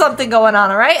there is something going on,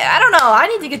 all right? I don't know. I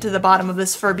need to get to the bottom of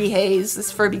this Furby haze,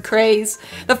 this Furby craze.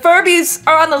 The Furbies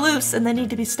are on the loose and they need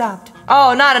to be stopped.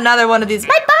 Oh, not another one of these.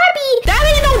 My Barbie! That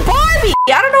ain't no Barbie!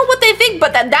 I don't know what they think,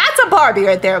 but that's a Barbie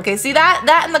right there, okay? See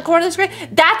that in the corner of the screen?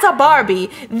 That's a Barbie.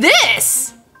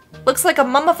 This looks like a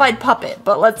mummified puppet,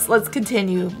 but let's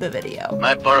continue the video.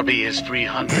 My Barbie is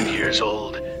 300 years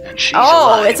old, and she's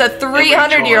alive. It's a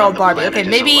 300-year-old Barbie. Okay,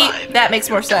 maybe that makes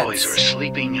more sense. Toys are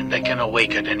sleeping, and they can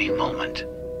awake at any moment.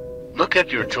 Look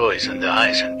at your toys in the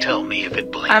eyes and tell me if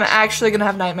it blinks. I'm actually gonna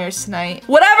have nightmares tonight.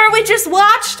 Whatever we just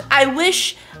watched, I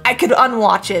wish I could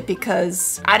unwatch it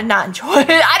because I did not enjoy it.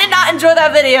 I did not enjoy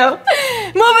that video.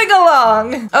 Moving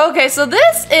along. Okay, so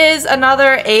this is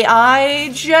another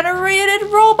AI-generated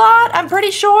robot, I'm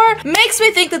pretty sure. Makes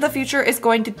me think that the future is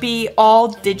going to be all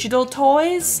digital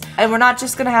toys, and we're not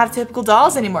just gonna have typical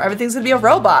dolls anymore. Everything's gonna be a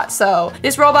robot. So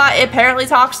this robot apparently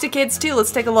talks to kids too.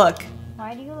 Let's take a look.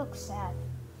 Why do you look sad?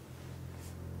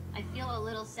 I feel a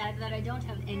little sad that I don't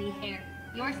have any hair.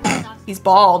 Yours was awesome. He's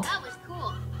bald. That was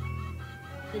cool.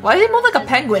 Why does he move like a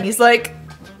penguin? He's like,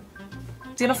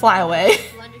 he's gonna fly away.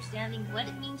 Understanding what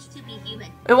it means to be human.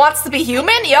 It wants to be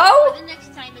human, yo? The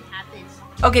next time it happens.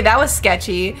 Okay, that was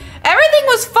sketchy. Everything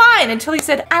was fine until he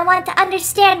said, I want to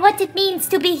understand what it means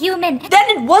to be human. then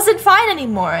it wasn't fine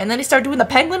anymore. And then he started doing the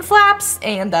penguin flaps,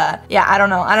 and yeah, I don't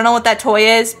know. I don't know what that toy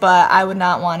is, but I would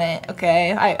not want it,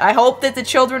 okay? I hope that the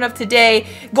children of today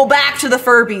go back to the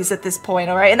Furbies at this point,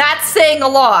 all right? And that's saying a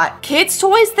lot. Kids'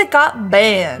 toys that got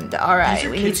banned. All right,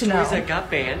 we need to know. Toys that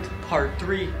got banned, part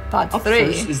 3. Part Up 3.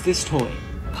 first is this toy.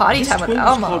 Potty time with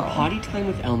Elmo. This toy was called Potty Time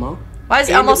with Elmo. Why is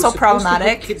And Elmo it was so supposed to problematic?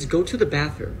 help kids go to the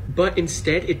bathroom, but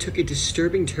instead it took a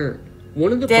disturbing turn.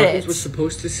 One of the Did buttons it? was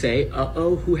supposed to say,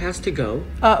 "Uh-oh, who has to go?"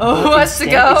 Uh-oh, who But has to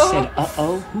instead go? It said,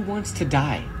 "Uh-oh, who wants to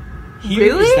die?" Here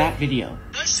Really? is that video.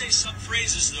 It does say some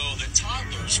phrases, though, that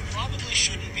toddlers probably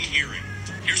shouldn't be hearing.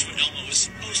 Here's what Elmo is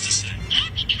supposed to say.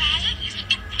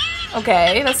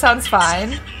 Okay, that sounds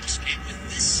fine. Escape with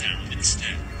this sound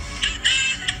instead.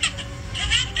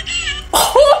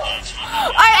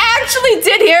 I actually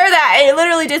did hear that. It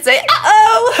literally did say,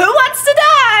 uh-oh, who wants to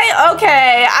die?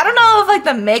 Okay, I don't know if like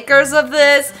the makers of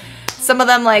this, some of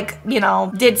them like, you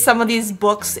know, did some of these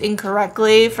books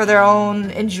incorrectly for their own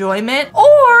enjoyment,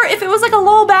 or if it was like a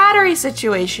low battery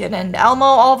situation and Elmo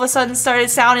all of a sudden started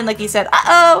sounding like he said,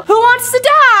 uh-oh, who wants to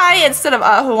die? Instead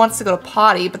of, who wants to go to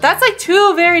potty? But that's like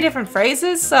two very different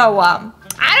phrases, so,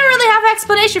 I don't really have an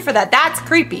explanation for that. That's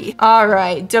creepy. All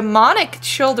right, demonic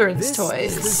children's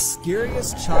toys. This is the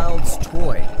scariest child's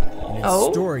toy. And its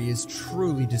Oh? story is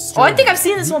truly disturbing. Oh, I think I've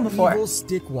seen this one before. Evil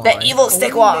stick wand. The evil stick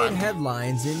only wand. made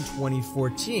headlines in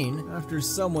 2014 after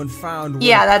someone found what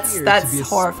Yeah, appeared that's to be a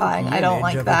horrifying. spooky I don't image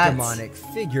like of that. A demonic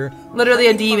figure Literally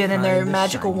a hiding demon in their behind the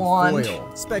magical shiny wand.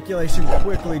 foil. Speculation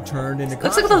quickly turned into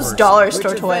Looks like those controversy, dollar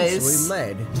store which toys. eventually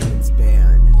led to its ban.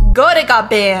 Good, it got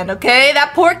banned, okay?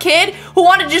 That poor kid who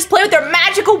wanted to just play with their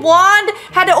magical wand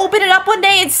had to open it up one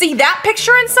day and see that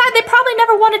picture inside. They probably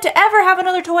never wanted to ever have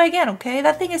another toy again, okay?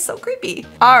 That thing is so creepy.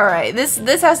 All right, this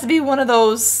has to be one of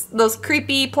those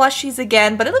creepy plushies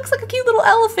again, but it looks like a cute little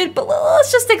elephant, but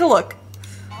let's just take a look.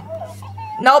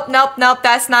 Nope,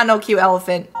 that's not no cute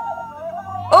elephant.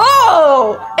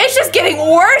 Oh, it's just getting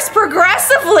worse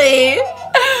progressively.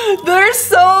 They're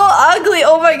so ugly.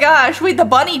 Oh my gosh. Wait, the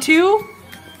bunny too?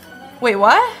 Wait,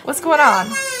 what? What's going on?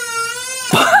 Wait,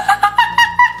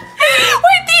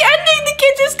 the ending, the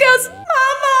kid just goes,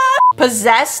 Mama!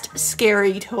 Possessed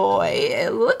scary toy.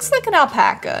 It looks like an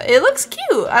alpaca. It looks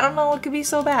cute. I don't know what could be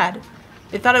so bad.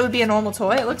 They thought it would be a normal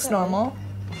toy. It looks normal.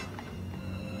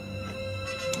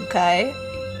 Okay.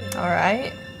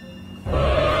 Alright.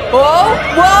 Whoa,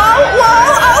 whoa,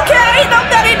 whoa, okay, no,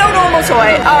 that ain't no normal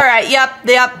toy. Alright, yep,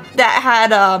 that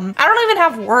had, I don't even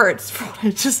have words for what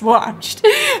I just watched.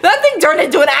 That thing turned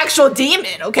into an actual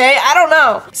demon, okay? I don't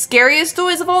know. Scariest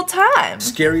toys of all time.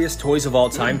 Scariest toys of all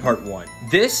time, part 1.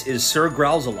 This is Sir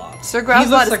Growlzalot. Sir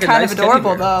Growlzalot is kind of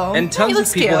adorable, though. And tons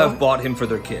of people have bought him for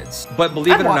their kids. But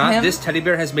believe it or not, this teddy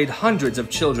bear has made hundreds of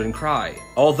children cry.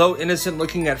 Although innocent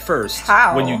looking at first,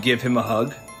 when you give him a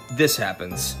hug, this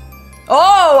happens.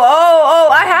 Oh,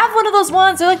 I have one of those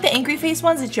ones. They're like the angry face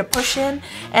ones that you push in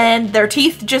and their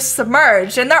teeth just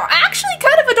submerge. And they're actually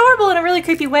kind of adorable in a really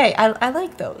creepy way. I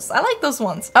like those. I like those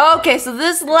ones. Okay, so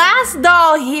this last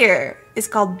doll here is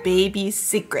called Baby's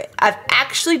Secret. I've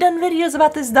actually done videos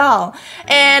about this doll.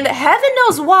 And heaven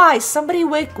knows why somebody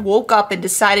woke up and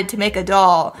decided to make a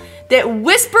doll that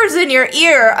whispers in your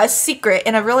ear a secret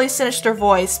in a really sinister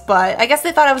voice, but I guess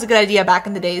they thought it was a good idea back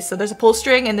in the day. So there's a pull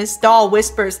string and this doll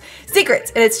whispers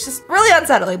secrets, and it's just really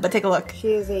unsettling, but take a look. She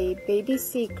is a baby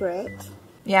secret.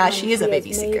 Yeah, she is a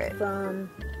baby secret. From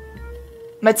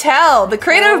Mattel, the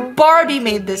creator of Barbie,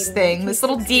 made this thing. This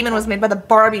little demon was made by the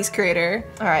Barbie's creator.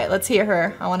 All right, let's hear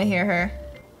her. I want to hear her.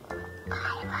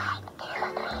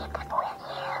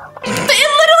 It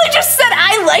literally just said,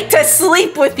 I like to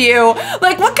sleep with you.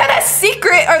 Like, what kind of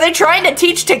secret are they trying to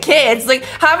teach to kids? Like,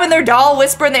 having their doll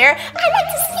whisper in the air, I like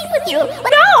to sleep with you.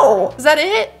 No! Is that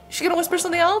it? Is she gonna whisper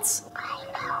something else?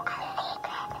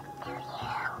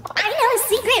 I know a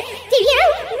secret. Do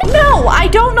you? No, I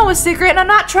don't know a secret, and I'm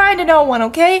not trying to know one,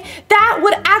 okay? That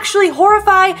would actually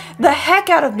horrify the heck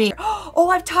out of me. Oh,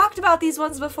 I've talked about these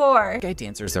ones before. Sky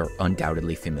dancers are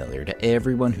undoubtedly familiar to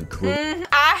everyone who grew up.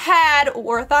 I had,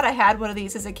 or thought I had one of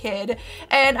these as a kid,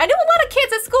 and I knew a lot of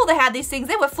kids at school that had these things.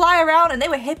 They would fly around and they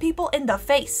would hit people in the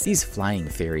face. These flying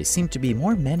fairies seem to be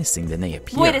more menacing than they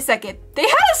appear. Wait a second. They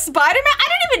had a Spider-Man? I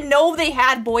didn't even know they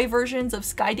had boy versions of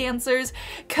Sky Dancers,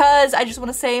 because I just want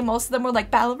to say most of them were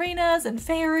like ballerinas and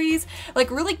fairies,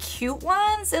 like really cute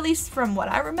ones, at least from what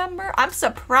I remember. I'm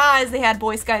surprised they had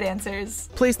boy Sky Dancers.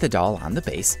 Place the doll on the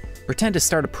base, pretend to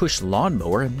start a push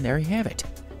lawnmower, and there you have it.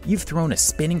 You've thrown a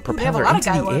spinning propeller into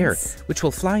the air, which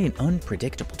will fly in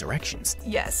unpredictable directions.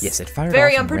 Yes. Yes, it fired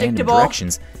very off in unpredictable random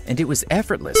directions, and it was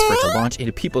effortess for it to launch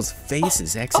into people's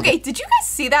faces. Okay, did you guys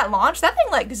see that launch? That thing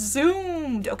like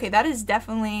zoomed. Okay, that is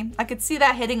definitely, I could see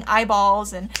that hitting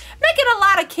eyeballs and making a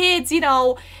lot of kids, you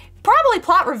know, probably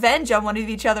plot revenge on one of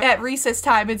each other at recess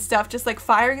time and stuff, just like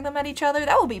firing them at each other.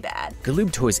 That would be bad.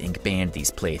 Galoob Toys Inc. banned these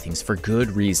playthings for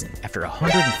good reason after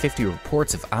 150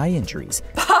 reports of eye injuries,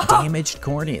 damaged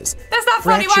corneas, that's not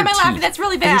funny. Why am I laughing? That's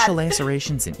really bad. Facial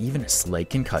lacerations, and even a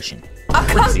slight concussion. A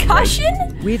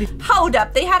concussion? Right? Hold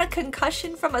up, they had a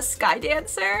concussion from a Sky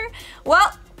Dancer?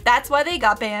 Well, that's why they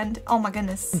got banned. Oh my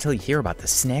goodness. Until you hear about the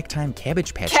Snack Time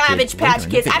Cabbage Patch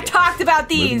Kids. I've talked about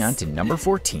these. Moving on to number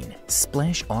 14,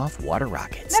 Splash Off Water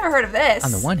Rockets. Never heard of this.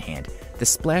 On the one hand, the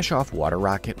Splash Off Water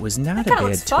Rocket was not a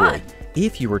bad toy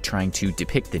if you were trying to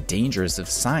depict the dangers of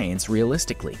science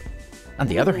realistically. On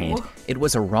the other hand, it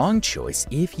was a wrong choice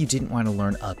if you didn't want to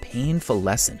learn a painful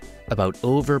lesson about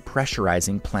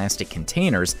over-pressurizing plastic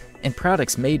containers and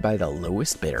products made by the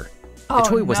lowest bidder. The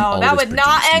toy wasn't always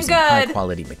produced using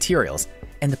high-quality materials,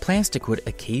 and the plastic would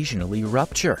occasionally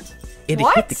rupture. It'd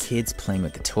hit the kids playing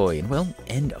with the toy and, well,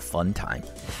 end a fun time.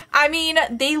 I mean,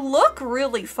 they look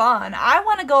really fun. I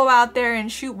want to go out there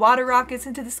and shoot water rockets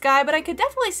into the sky, but I could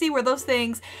definitely see where those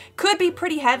things could be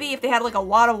pretty heavy if they had like a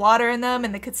lot of water in them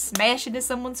and they could smash into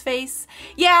someone's face.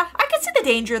 Yeah, I could see the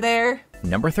danger there.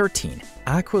 Number 13,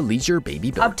 Aqua Leisure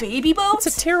Baby Boat. A baby boat?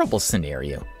 It's a terrible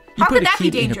scenario. How could that be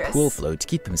dangerous? You put a kid in a pool float to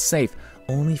keep them safe,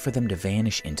 only for them to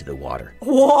vanish into the water.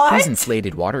 What? These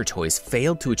inflated water toys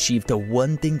failed to achieve the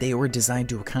one thing they were designed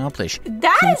to accomplish.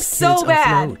 That is so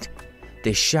bad.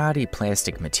 The shoddy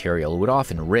plastic material would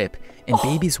often rip, and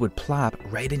babies would plop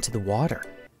right into the water.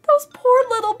 Those poor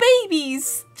little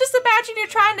babies. Just imagine you're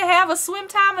trying to have a swim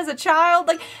time as a child.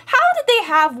 Like, how did they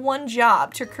have one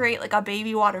job to create like a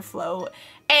baby water float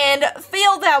and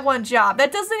fail that one job?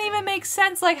 That doesn't even make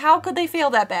sense. Like, how could they fail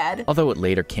that bad? Although it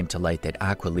later came to light that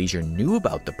Aqua Leisure knew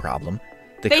about the problem,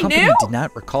 the company did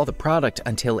not recall the product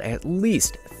until at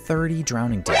least 30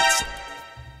 drowning deaths.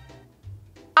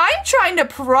 I'm trying to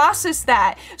process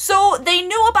that. So they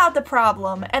knew about the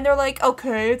problem and they're like,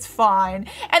 okay, it's fine.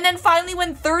 And then finally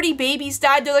when 30 babies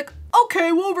died, they're like,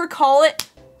 okay, we'll recall it.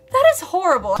 That is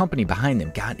horrible. The company behind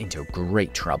them got into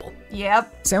great trouble.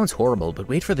 Yep. Sounds horrible, but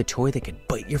wait for the toy that could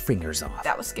bite your fingers off.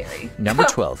 That was scary. Number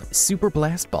 12, Super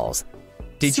Blast Balls.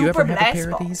 Did you ever have a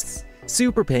pair of these?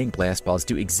 Super Bang Blast Balls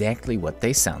do exactly what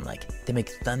they sound like. They make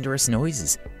thunderous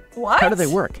noises. What? How do they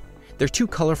work? They're two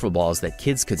colorful balls that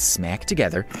kids could smack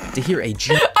together to hear a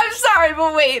I'm sorry,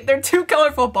 but wait. They're two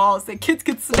colorful balls that kids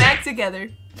could smack together.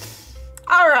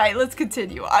 All right, let's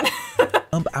continue on.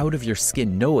 jump out of your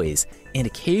skin noise and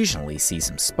occasionally see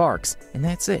some sparks, and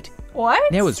that's it.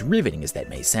 What? Now, as riveting as that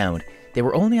may sound, they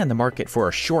were only on the market for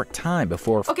a short time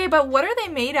before... Okay, but what are they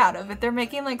made out of? If they're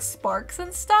making like sparks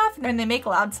and stuff, and they make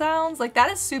loud sounds, like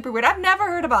that is super weird. I've never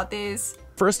heard about these.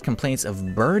 First complaints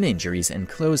of burn injuries and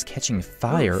clothes catching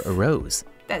fire arose.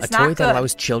 That's a toy not that good.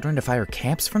 allows children to fire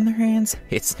caps from their hands?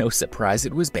 It's no surprise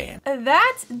it was banned.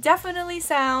 That definitely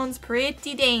sounds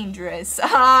pretty dangerous.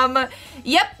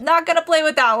 Yep, not gonna play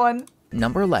with that one.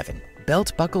 Number 11,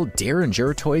 belt buckle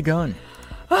Derringer toy gun.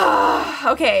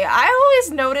 Okay, I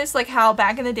always noticed like how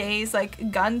back in the days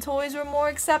like gun toys were more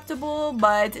acceptable,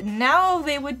 but now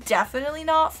they would definitely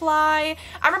not fly.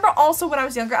 I remember also when I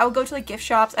was younger, I would go to like gift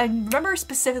shops. I remember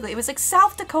specifically, it was like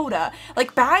South Dakota,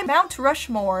 like by Mount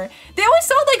Rushmore. They always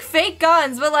sold like fake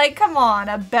guns, but like, come on,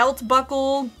 a belt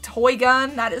buckle toy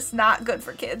gun, that is not good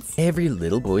for kids. Every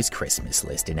little boy's Christmas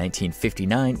list in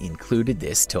 1959 included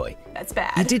this toy. That's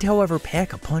bad. It did, however,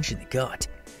 pack a punch in the gut.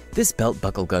 This belt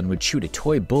buckle gun would shoot a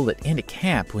toy bullet and a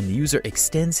cap when the user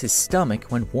extends his stomach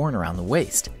when worn around the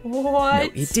waist. What? No,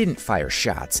 it didn't fire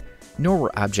shots, nor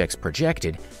were objects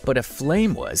projected, but a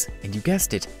flame was, and you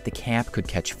guessed it, the cap could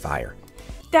catch fire.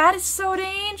 That is so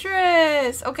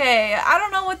dangerous. Okay, I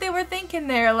don't know what they were thinking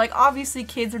there. Like, obviously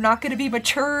kids are not going to be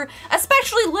mature,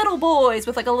 especially little boys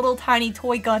with like a little tiny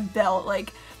toy gun belt.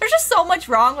 Like, there's just so much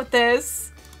wrong with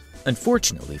this.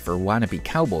 Unfortunately for wannabe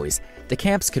cowboys, the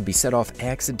caps could be set off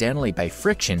accidentally by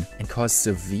friction and cause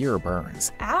severe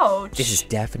burns. Ouch. This is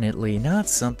definitely not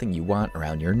something you want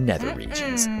around your nether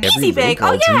regions. Every Easy bake,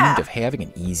 little girl oh yeah! dreamed of having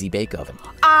an easy bake oven.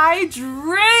 I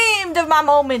dreamed of my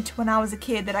moment when I was a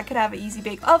kid that I could have an easy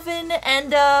bake oven,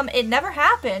 and it never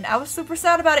happened. I was super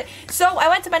sad about it. So I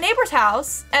went to my neighbor's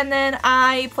house, and then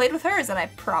I played with hers, and I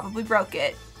probably broke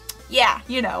it. Yeah,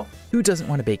 you know. Who doesn't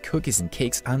want to bake cookies and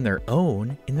cakes on their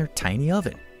own in their tiny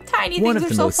oven? Tiny One things of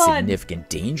the are so most fun. significant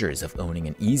dangers of owning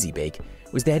an Easy Bake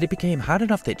was that it became hot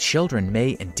enough that children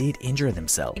may and did injure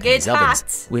themselves in these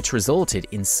ovens, which resulted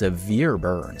in severe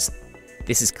burns.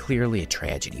 This is clearly a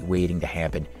tragedy waiting to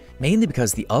happen, mainly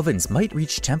because the ovens might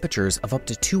reach temperatures of up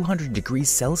to 200 degrees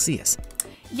Celsius.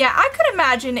 Yeah, I could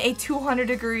imagine a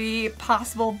 200-degree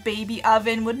possible baby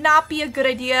oven would not be a good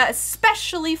idea,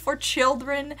 especially for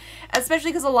children,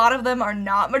 especially because a lot of them are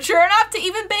not mature enough to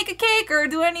even bake a cake or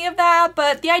do any of that,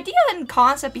 but the idea and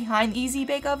concept behind Easy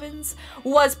Bake Ovens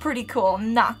was pretty cool,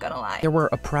 not gonna lie. There were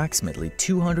approximately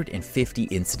 250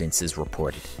 incidences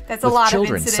reported, That's a lot of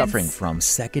children incidents. suffering from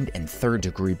second and third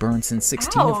degree burns in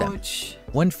 16 of them. Ouch.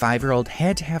 One 5-year-old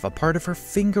had to have a part of her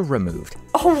finger removed.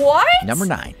 Oh, what? Number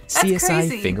 9, That's CSI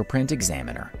crazy. Fingerprint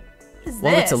Examiner. What is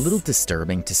While it's a this? little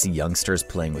disturbing to see youngsters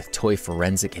playing with toy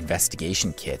forensic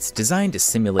investigation kits designed to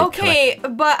simulate Okay,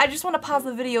 but I just want to pause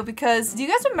the video because do you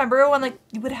guys remember when like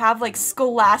you would have like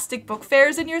scholastic book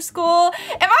fairs in your school?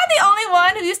 Am I the only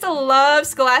one who used to love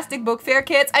scholastic book fair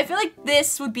kits? I feel like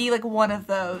this would be like one of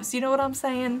those. You know what I'm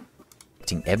saying?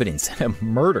 collecting evidence at a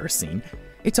murder scene.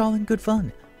 It's all in good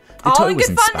fun. The All toy in was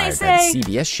good fun, they inspired by the say.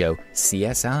 CBS show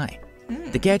CSI.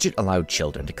 The gadget allowed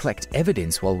children to collect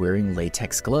evidence while wearing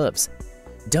latex gloves.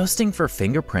 Dusting for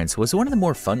fingerprints was one of the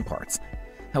more fun parts.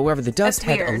 However, the dust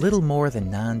That's had a weird. little more than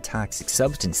non-toxic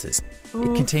substances. Oof.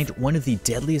 It contained one of the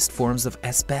deadliest forms of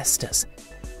asbestos.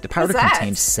 The powder What's that?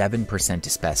 contained 7%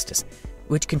 asbestos,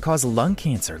 which can cause lung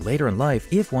cancer later in life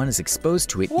if one is exposed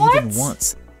to it What? even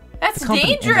once. That's the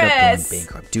company ended up dangerous. going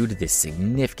bankrupt due to this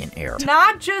significant error.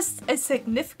 Not just a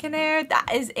significant error,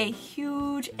 that is a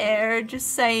huge error, just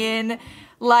saying.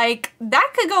 Like,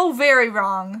 that could go very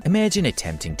wrong. Imagine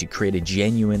attempting to create a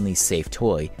genuinely safe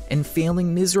toy and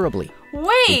failing miserably.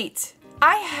 Wait!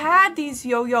 I had these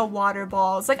yo-yo water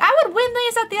balls. Like, I would win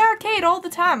these at the arcade all the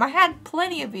time. I had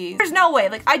plenty of these. There's no way.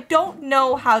 Like, I don't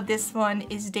know how this one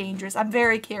is dangerous. I'm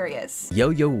very curious.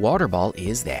 Yo-yo water ball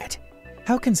is that.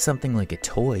 How can something like a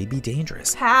toy be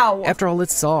dangerous? How? After all,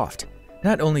 it's soft.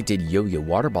 Not only did yo-yo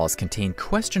water balls contain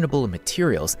questionable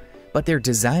materials, but their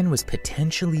design was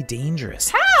potentially dangerous.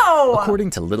 How?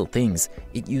 According to Little Things,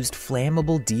 it used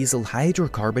flammable diesel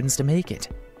hydrocarbons to make it.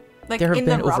 Like There have in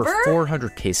been the over rubber?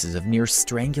 400 cases of near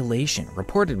strangulation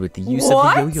reported with the use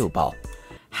What? of the yo-yo ball.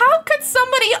 How could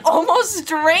somebody almost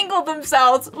strangle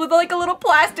themselves with like a little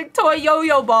plastic toy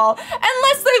yo-yo ball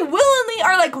unless they willingly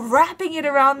are like wrapping it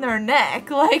around their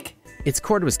neck? Like, its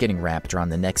cord was getting wrapped around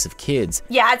the necks of kids.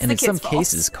 Yeah, it's and the in kids' some fault.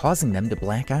 cases causing them to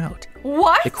black out.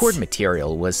 What? The cord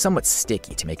material was somewhat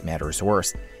sticky to make matters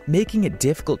worse, making it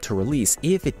difficult to release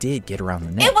if it did get around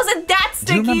the neck. It wasn't that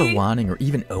sticky. Do you remember wanting or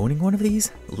even owning one of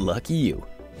these? Lucky you.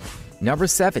 Number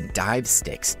 7, dive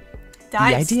sticks. The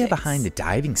idea behind the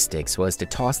diving sticks was to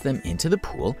toss them into the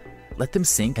pool, let them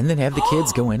sink, and then have the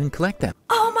kids go in and collect them.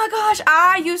 Oh my gosh,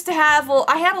 I used to have, well,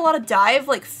 I had a lot of dive,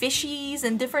 like, fishies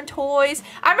and different toys.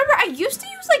 I remember I used to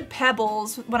use, like,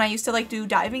 pebbles when I used to, like, do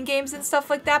diving games and stuff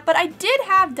like that, but I did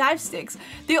have dive sticks.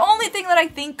 The only thing that I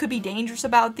think could be dangerous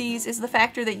about these is the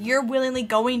factor that you're willingly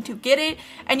going to get it,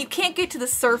 and you can't get to the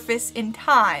surface in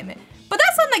time. But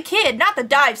that's on the kid, not the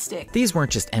dive stick. These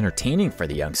weren't just entertaining for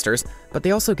the youngsters, but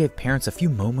they also gave parents a few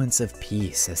moments of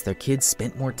peace as their kids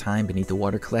spent more time beneath the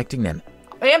water collecting them.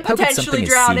 And How could potentially something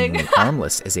drowning. as seemingly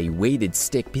harmless as a weighted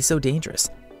stick be so dangerous?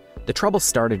 The trouble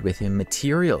started with the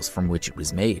materials from which it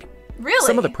was made. Really?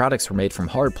 Some of the products were made from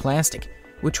hard plastic,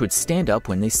 which would stand up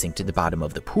when they sink to the bottom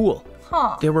of the pool.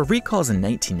 Huh. There were recalls in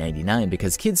 1999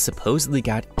 because kids supposedly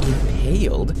got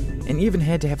impaled and even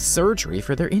had to have surgery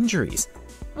for their injuries.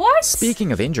 What?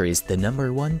 Speaking of injuries, the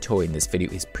number 1 toy in this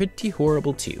video is pretty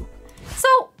horrible too.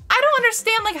 So, I don't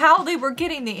understand, like, how they were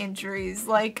getting the injuries.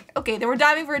 Like, okay, they were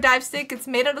diving for a dive stick, it's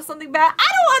made out of something bad. I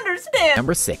don't understand!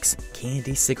 Number 6,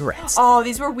 candy cigarettes. Oh,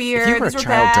 these were weird. If you were these a were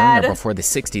child bad. during or before the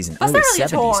 60s and That's early not really a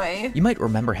 70s, toy. you might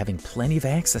remember having plenty of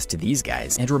access to these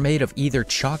guys and were made of either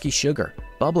chalky sugar,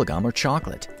 bubblegum, or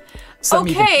chocolate. Some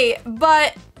okay,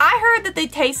 but I heard that they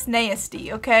taste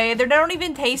nasty, okay? They don't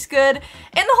even taste good. And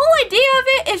the whole idea of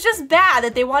it is just bad,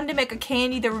 that they wanted to make a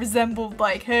candy that resembled,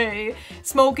 like, hey,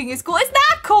 smoking is cool. It's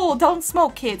not cool. Don't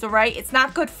smoke, kids, all right? It's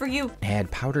not good for you.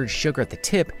 had powdered sugar at the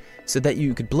tip so that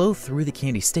you could blow through the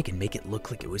candy stick and make it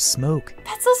look like it was smoke.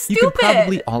 That's so stupid. You could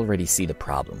probably already see the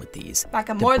problem with these. I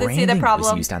can more than see the branding problem.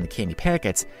 was used on the candy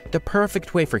packets, the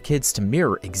perfect way for kids to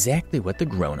mirror exactly what the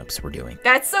grown-ups were doing.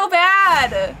 That's so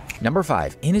bad. Number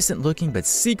 5, innocent looking but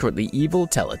secretly evil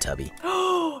Teletubby.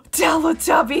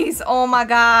 Teletubbies, oh my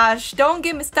gosh. Don't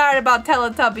get me started about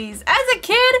Teletubbies. As a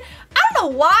kid, I don't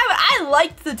know why, but I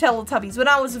liked the Teletubbies when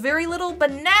I was very little,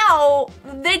 but now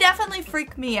they definitely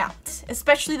freak me out,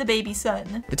 especially the baby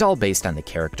son. It's all based on the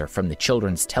character from the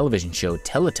children's television show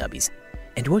Teletubbies.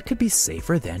 And what could be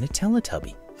safer than a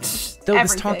Teletubby? Though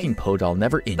this talking podol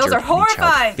never injured any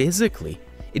child physically,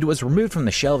 it was removed from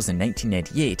the shelves in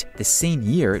 1998, the same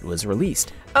year it was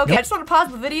released. Okay, I just want to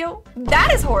pause the video.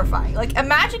 That is horrifying. Like,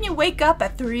 imagine you wake up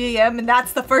at 3 a.m. and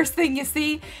that's the first thing you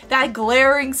see. That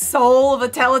glaring soul of a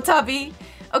Teletubby.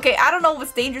 Okay, I don't know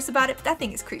what's dangerous about it, but that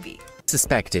thing is creepy.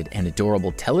 Suspected an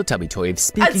adorable Teletubby toy of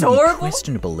speaking a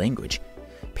questionable language.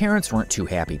 Parents weren't too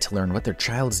happy to learn what their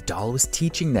child's doll was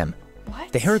teaching them.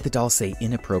 What? They heard the doll say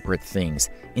inappropriate things,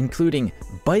 including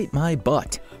 "bite my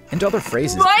butt" and other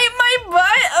phrases. Bite my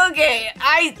butt? Okay,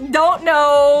 I don't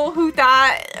know who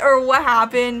thought or what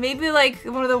happened. Maybe like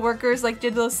one of the workers like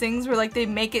did those things where like they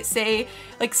make it say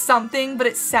like something, but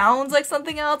it sounds like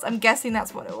something else. I'm guessing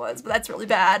that's what it was, but that's really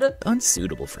bad.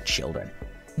 Unsuitable for children.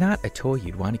 Not a toy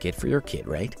you'd want to get for your kid,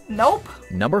 right? Nope.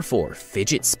 Number 4,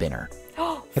 fidget spinner.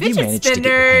 Have Fidget you managed to get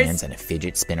your hands on a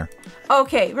fidget spinner?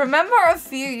 Okay, remember a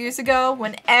few years ago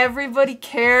when everybody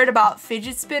cared about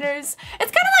fidget spinners?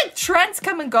 It's kind of like trends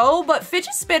come and go, but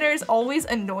fidget spinners always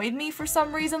annoyed me for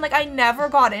some reason. Like, I never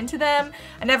got into them.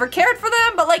 I never cared for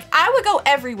them, but like, I would go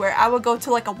everywhere. I would go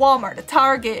to like a Walmart, a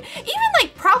Target, even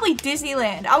like probably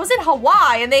Disneyland. I was in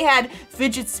Hawaii and they had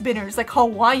fidget spinners, like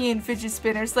Hawaiian fidget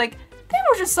spinners. Like, they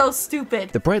were just so stupid.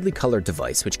 The brightly colored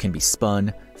device, which can be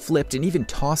spun, flipped, and even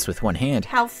tossed with one hand,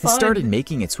 has started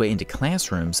making its way into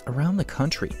classrooms around the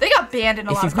country. They got banned in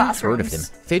a lot of classrooms. If you've not heard of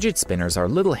them, fidget spinners are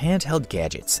little handheld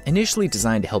gadgets initially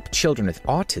designed to help children with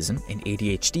autism and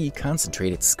ADHD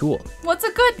concentrate at school. What's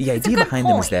a good The idea behind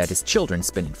them is that as children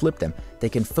spin and flip them, they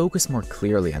can focus more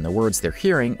clearly on the words they're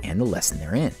hearing and the lesson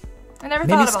they're in. I never thought about that.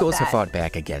 Many schools have fought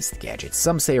back against the gadgets.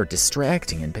 Some say are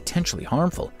distracting and potentially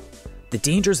harmful. The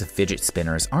dangers of fidget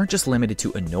spinners aren't just limited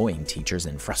to annoying teachers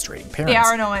and frustrating parents. They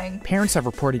are annoying. Parents have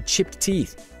reported chipped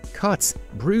teeth, cuts,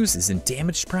 bruises, and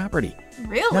damaged property.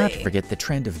 Really? Not to forget the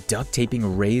trend of duct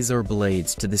taping razor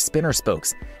blades to the spinner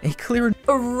spokes. A clear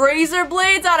razor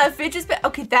blades on a fidget spinner?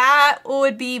 Okay, that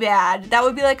would be bad. That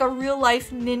would be like a real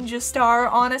life ninja star,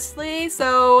 honestly.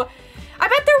 So I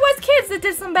bet there was kids that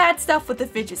did some bad stuff with the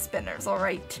fidget spinners,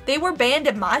 alright. They were banned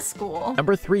at my school.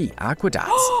 Number 3, Aquadots.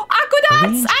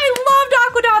 Aquadots! I loved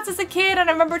Aquadots as a kid, and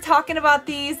I remember talking about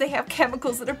these. They have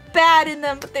chemicals that are bad in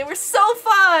them, but they were so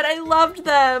fun. I loved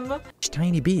them.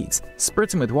 Tiny beads,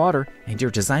 spritz them with water, and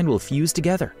your design will fuse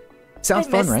together. Sounds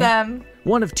fun, right? Them.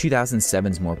 One of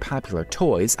 2007's more popular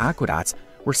toys, Aquadots,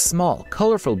 were small,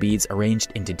 colorful beads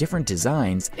arranged into different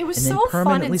designs and then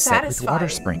permanently set with water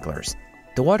sprinklers.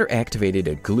 The water activated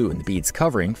a glue in the beads'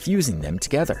 covering, fusing them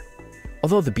together.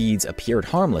 Although the beads appeared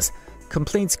harmless,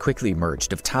 complaints quickly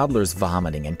emerged of toddlers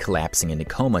vomiting and collapsing into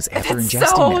comas after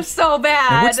ingesting them. So bad.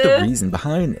 Now, what's the reason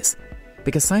behind this?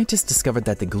 Because scientists discovered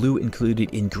that the glue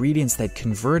included ingredients that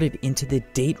converted into the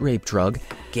date rape drug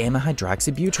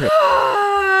gamma-hydroxybutyrate.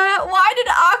 Why did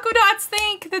Aquadots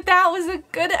think that that was a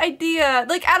good idea?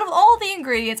 Like, out of all the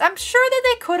ingredients, I'm sure that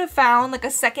they could have found like a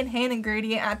secondhand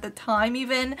ingredient at the time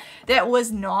even that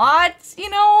was not, you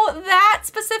know, that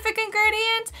specific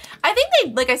ingredient. I think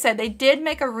they, like I said, they did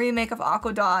make a remake of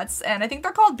Aquadots, and I think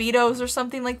they're called Beatos or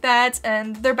something like that,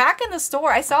 and they're back in the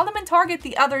store. I saw them in Target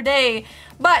the other day,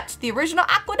 but the original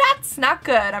Aquadots, not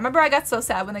good. I remember I got so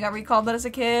sad when they got recalled as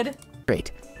a kid.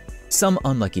 Great. Some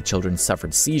unlucky children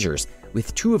suffered seizures,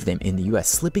 with 2 of them in the US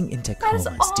slipping into comas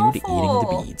due to eating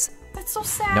the beads. That's so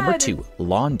sad. Number 2,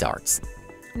 lawn darts.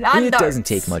 It doesn't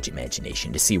take much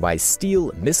imagination to see why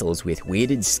steel missiles with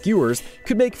weighted skewers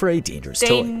could make for a dangerous toy.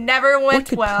 They never went well. What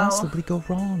could possibly go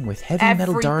wrong with heavy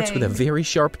metal darts with a very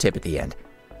sharp tip at the end?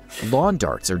 Lawn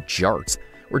darts, or jarts,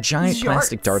 were giant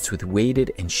plastic darts with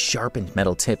weighted and sharpened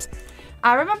metal tips.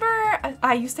 I remember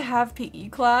I used to have PE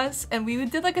class, and we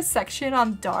did like a section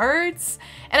on darts,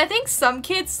 and I think some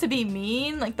kids, to be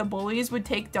mean, like the bullies, would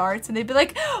take darts and they'd be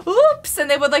like, oops, and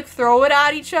they would like throw it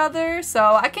at each other. So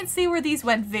I can see where these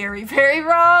went very, very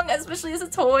wrong, especially as a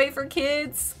toy for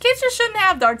kids. Kids just shouldn't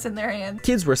have darts in their hand.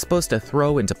 Kids were supposed to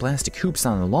throw into plastic hoops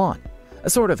on the lawn,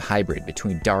 a sort of hybrid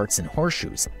between darts and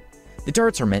horseshoes. The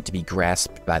darts are meant to be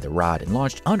grasped by the rod and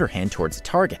launched underhand towards the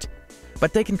target,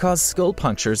 but they can cause skull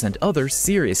punctures and other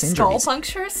serious injuries. Skull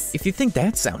punctures? If you think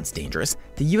that sounds dangerous,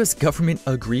 the US government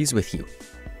agrees with you.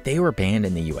 They were banned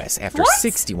in the US after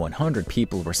 6,100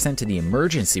 people were sent to the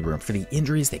emergency room for the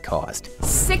injuries they caused.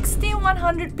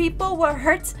 6,100 people were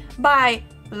hurt by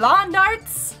lawn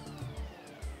darts?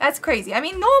 That's crazy. I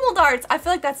mean, normal darts, I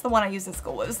feel like that's the one I used in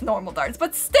school, was normal darts,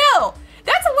 but still,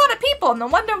 that's a lot of people. No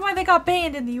wonder why they got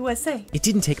banned in the USA. It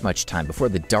didn't take much time before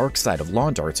the dark side of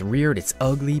lawn darts reared its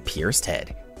ugly, pierced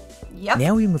head. Yep.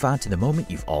 Now we move on to the moment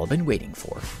you've all been waiting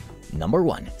for. Number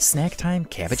 1, Snack Time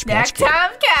Cabbage Patch Kid. Snack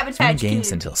Time Cabbage Patch Kid.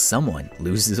 Games until someone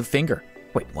loses a finger.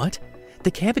 Wait, what? The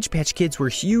Cabbage Patch Kids were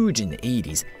huge in the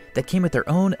 80s that came with their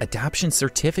own adoption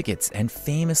certificates and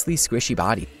famously squishy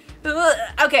bodies.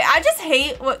 Okay, I just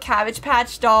hate what Cabbage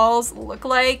Patch dolls look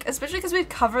like, especially because we've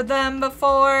covered them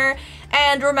before.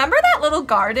 And remember that little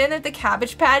garden that the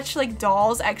Cabbage Patch like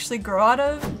dolls actually grow out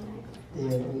of?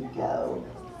 There we go.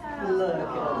 Look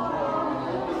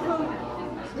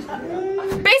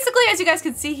at Basically, as you guys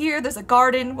can see here, there's a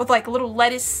garden with like little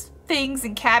lettuce things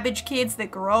and cabbage kids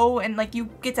that grow, and like you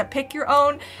get to pick your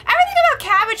own. Everything about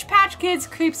Cabbage Patch Kids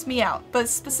creeps me out, but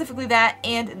specifically that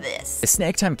and this. The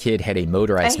Snack Time Kid had a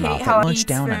motorized mouth that launched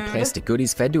down on plastic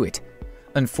goodies fed to it.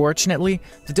 Unfortunately,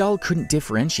 the doll couldn't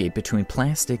differentiate between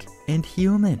plastic and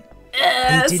human.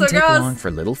 It didn't take long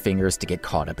for little fingers to get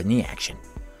caught up in the action.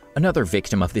 Another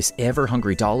victim of this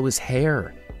ever-hungry doll was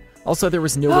hair. Also, there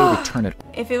was no way to turn it.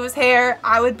 If it was hair,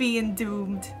 I would be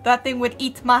doomed. That thing would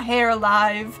eat my hair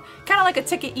alive. Kind of like a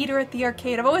ticket eater at the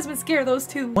arcade. I've always been scared of those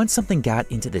too. Once something got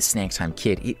into the Snack Time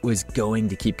Kid, it was going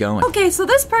to keep going. Okay, so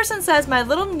this person says my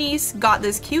little niece got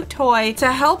this cute toy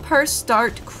to help her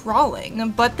start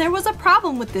crawling, but there was a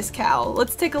problem with this cow.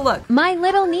 Let's take a look. My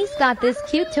little niece got this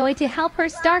cute toy to help her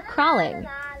start crawling.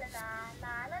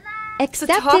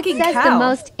 Except it says the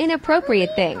most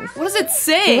inappropriate things. What does it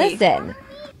say? Listen.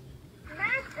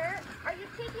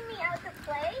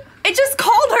 It just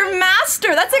called her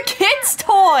master. That's a kid's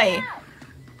toy.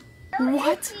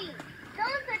 What?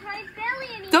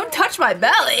 Don't touch my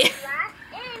belly.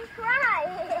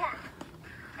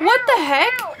 What the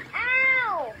heck?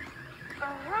 Ow!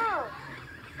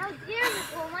 How dare you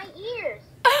pull my ears?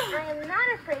 I am not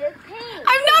afraid of pain.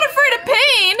 I'm not afraid of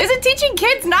pain? Is it teaching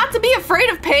kids not to be afraid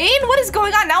of pain? What is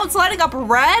going on? Now it's lighting up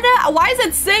red? Why is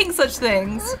it saying such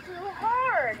things? It's too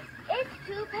hard. It's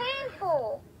too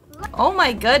painful. Oh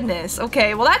my goodness.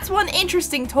 Okay, well that's one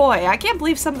interesting toy. I can't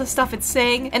believe some of the stuff it's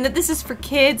saying and that this is for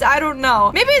kids. I don't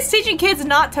know. Maybe it's teaching kids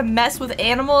not to mess with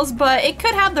animals, but it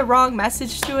could have the wrong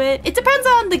message to it. It depends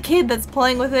on the kid that's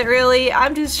playing with it, really.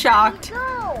 I'm just shocked.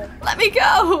 Go. Let me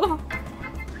go.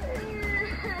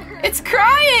 It's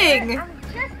crying! I'm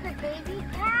just a baby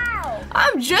cow.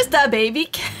 I'm just a baby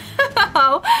cow.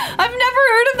 I've never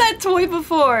heard of that toy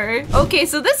before. Okay,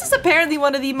 so this is apparently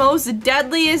one of the most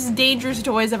deadliest, dangerous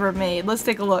toys ever made. Let's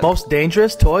take a look. Most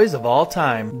dangerous toys of all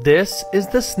time. This is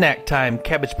the Snack Time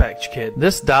Cabbage Patch Kid.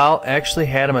 This doll actually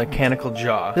had a mechanical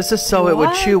jaw. This is so it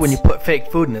would chew when you put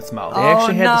fake food in its mouth. They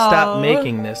actually had to stop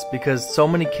making this because so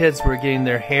many kids were getting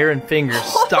their hair and fingers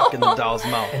stuck in the doll's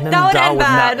mouth. And then the doll would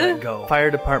not let go. Fire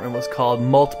department was called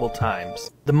multiple times.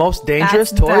 The most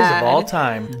dangerous toys of all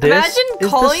time. This Imagine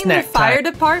calling the fire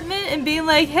department and being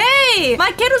like, hey,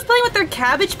 my kid was playing with their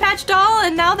Cabbage Patch doll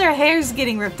and now their hair's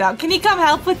getting ripped out. Can you come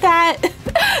help with that?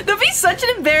 That'd be such an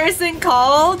embarrassing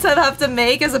call to have to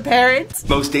make as a parent.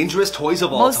 Most dangerous toys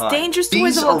of all time. Most dangerous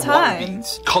toys of all time.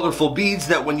 Beads. Colorful beads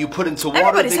that when you put into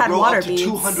water, they grow up to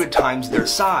 200 times their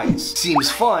size.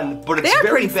 Seems fun, but it's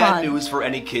very bad news for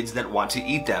any kids that want to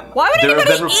eat them. Why would anybody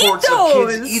eat those? There have been reports of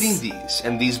kids eating these,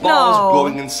 and these balls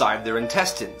growing inside their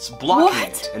intestines, blocking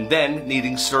it, and then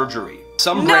needing surgery.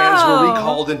 Some brands were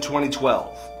recalled in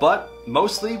 2012, but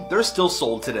mostly they're still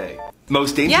sold today.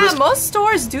 Most dangerous. Yeah, most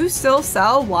stores do still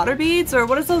sell water beads, or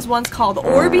what is those ones called?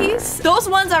 Orbeez? Those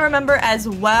ones I remember as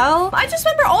well. I just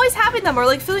remember always having them, or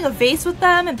like filling a vase with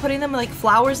them and putting them like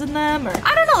flowers in them, or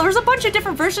I don't know, there's a bunch of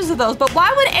different versions of those, but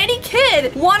why would any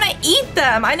kid want to eat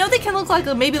them? I know they can look like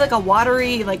maybe like a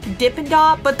watery like Dippin'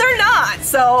 Dot, but they're not,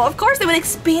 so of course they would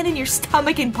expand in your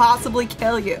stomach and possibly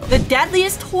kill you. The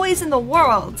deadliest toys in the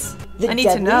world. I need to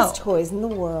know. The deadliest toys in the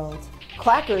world.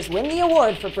 Clackers win the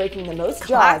award for breaking the most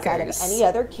jaws out of any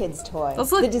other kid's toy.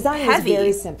 The design was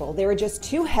very simple. They were just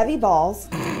two heavy balls,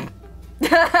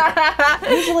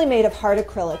 usually made of hard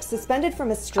acrylic, suspended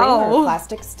from a string or a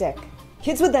plastic stick.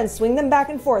 Kids would then swing them back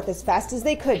and forth as fast as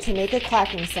they could to make a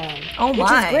clacking sound.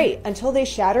 Which is great, until they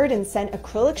shattered and sent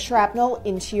acrylic shrapnel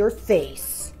into your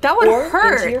face. That would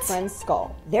hurt. Into your friend's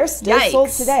skull. They're still sold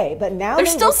today, but now they're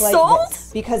still look like sold?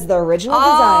 this because the original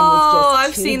design was just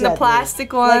I've too seen deadly. the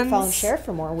plastic ones. Like, follow and share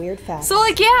for more weird facts. So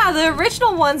like, yeah, the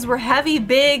original ones were heavy,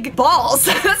 big balls.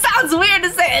 That sounds weird to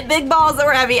say, big balls that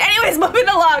were heavy. Anyways, moving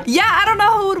along. Yeah, I don't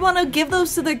know who would want to give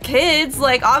those to their kids.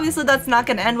 Like, obviously that's not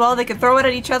gonna end well. They could throw it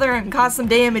at each other and cause some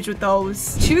damage with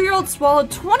those. 2-year-old swallowed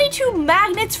 22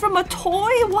 magnets from a toy?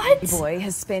 What? The boy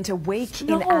has spent a week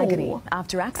in agony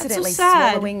after accidentally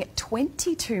swallowing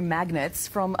 22 magnets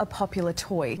from a popular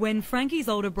toy. When Frankie's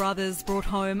older brothers brought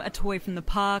home a toy from the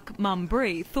park, Mum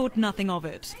Bree thought nothing of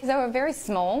it. They were very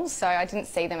small, so I didn't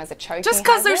see them as a choking Just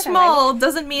because they're small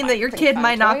doesn't mean that your kid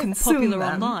might not consume Popular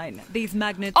them. Online, these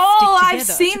magnets Oh, stick I've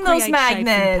together seen to those create shapes and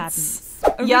magnets. patterns.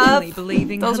 Originally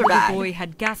believing her those are little bad. boy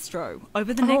had gastro.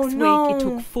 Over the next week, it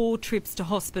took 4 trips to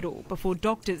hospital before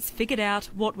doctors figured out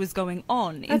what was going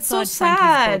on inside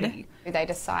Frankie's body. They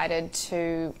decided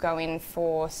to go in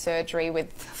for surgery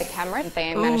with the camera.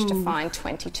 They managed to find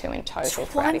 22 in total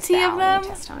throughout his bowel and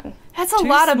intestine. That's a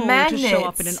lot of magnets. To show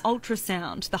up in an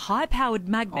ultrasound, the high-powered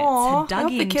magnets had I dug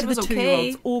hope the kid into the was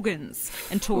 2-year-old's organs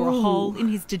and tore a hole in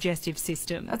his digestive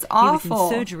system. That's He was awful.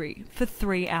 in surgery for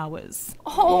 3 hours.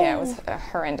 Yeah, it was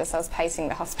horrendous. I was pacing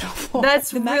the hospital floor.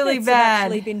 That's The really magnets bad. have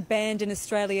actually been banned in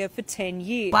Australia for 10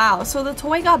 years. Wow, so the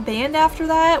toy got banned after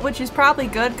that, which is probably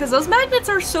good because those magnets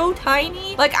are so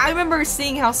tiny. Like, I remember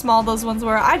seeing how small those ones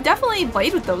were. I definitely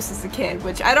played with those as a kid,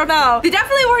 which I don't know. They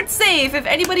definitely weren't safe. If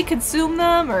anybody consumed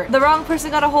them or the wrong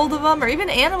person got a hold of them or even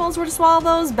animals were to swallow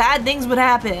those, bad things would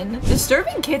happen.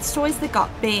 Disturbing kids' toys that got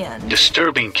banned.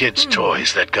 Disturbing kids'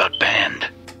 toys that got banned.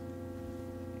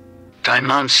 Time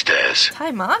Monsters.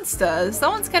 Time Monsters? That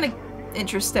one's kind of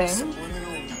interesting.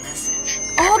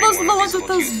 Oh, those are the ones with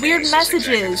those weird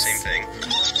messages. Same thing.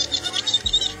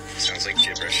 Sounds like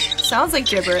gibberish. Sounds like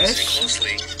gibberish.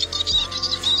 Closely,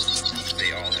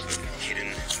 they all have a hidden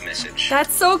message.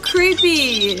 That's so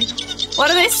creepy. Why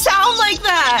do they sound like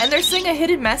that? And they're saying a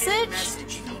hidden message? The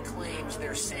message he claims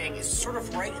they're saying is sort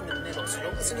of right in the middle, so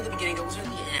don't listen to the beginning, don't listen to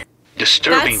the end.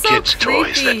 Disturbing That's so kids'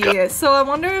 toys that creepy. got... So I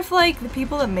wonder if like the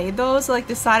people that made those like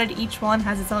decided each one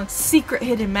has its own secret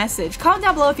hidden message. Comment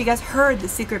down below if you guys heard the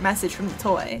secret message from the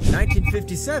toy. In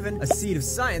 1957, a seed of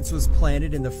science was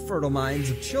planted in the fertile minds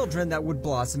of children that would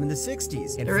blossom in the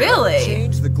 60s. And Really?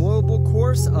 Changed the global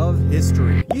course of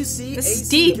history. You see, This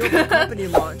is AC deep. Gilbert Company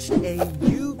launched a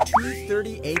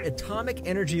U-238 Atomic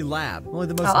Energy Lab, only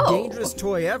the most dangerous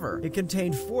toy ever. It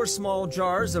contained 4 small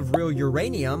jars of real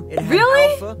uranium. It had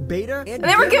alpha, beta, and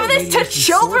they were giving this to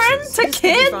children, to kids?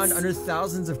 Could be found under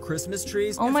thousands of Christmas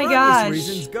trees. Oh my gosh. For obvious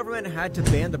reasons, government had to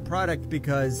ban the product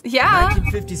because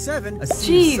 1957, a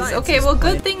seed of science okay, well,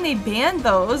 good thing they banned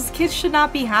those. Kids should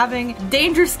not be having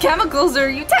dangerous chemicals or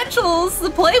utensils to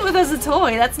play with as a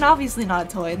toy. That's obviously not a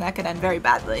toy, and that could end very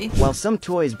badly. While some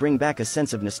toys bring back a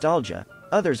sense of nostalgia,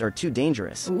 others are too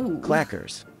dangerous.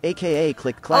 Clackers, aka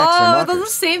click clacks or knockers. Those are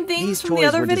the same things These from toys the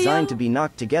other were video? designed to be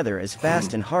knocked together as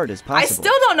fast and hard as possible. I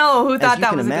still don't know who thought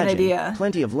that was a good imagine, idea.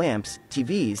 Plenty of lamps,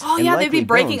 TVs, Oh and yeah, they'd be likely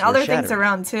breaking bones other were things shattered.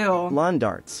 around too. Lawn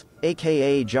darts,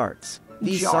 aka jarts.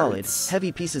 These solid,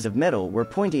 heavy pieces of metal were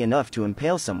pointy enough to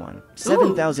impale someone.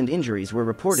 7,000 injuries were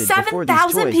reported before these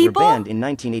toys were banned in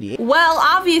 1988. Well,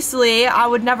 obviously, I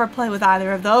would never play with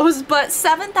either of those, but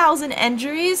 7,000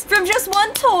 injuries from just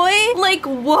one toy? Like,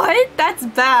 what? That's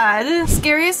bad.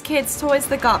 Scariest kids' toys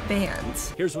that got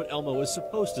banned. Here's what Elmo was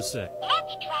supposed to say.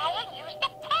 Let's try and use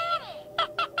the pen.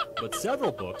 But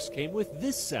several books came with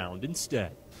this sound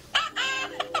instead.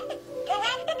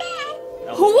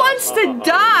 Who wants to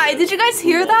die? Did you guys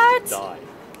hear that?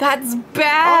 That's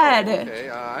bad. Oh, okay,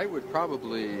 I would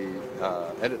probably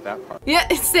edit that part. Yeah,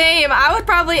 same. I would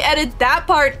probably edit that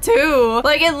part too.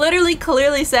 Like, it literally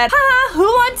clearly said, haha, who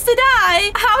wants to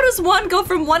die? How does one go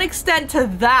from one extent to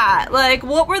that? Like,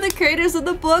 what were the creators of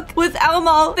the book with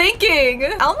Elmo thinking?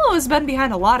 Elmo has been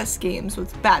behind a lot of schemes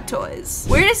with bad toys.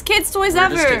 Weirdest kids toys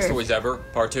ever. Weirdest kids toys ever,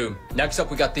 part 2. Next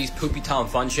up, we got these Poopy Tom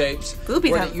Fun Shapes.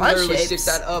 Poopy Tom You Fun literally Shapes?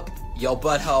 stick that up your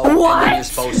butthole, What? and then you're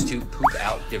supposed to poop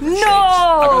out different shapes. No!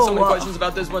 I got so many questions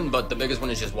about this one, but the biggest one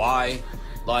is just why.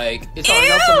 Like, it's not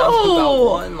enough sometimes to poop out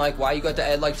one. Like, why you got to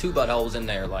add like 2 buttholes in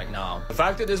there? Like, no. The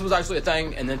fact that this was actually a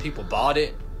thing and then people bought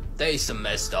it, they some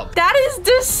messed up. That is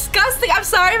disgusting. I'm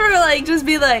sorry for like just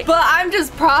be like, but I'm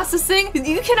just processing.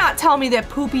 You cannot tell me that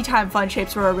Poopy Time Fun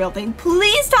Shapes were a real thing.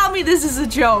 Please tell me this is a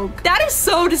joke. That is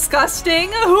so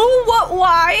disgusting. Who, what,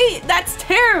 why? That's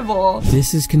terrible.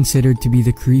 This is considered to be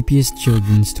the creepiest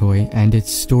children's toy, and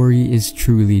its story is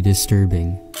truly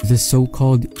disturbing. The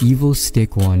so-called evil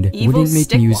stick wand wouldn't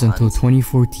make news until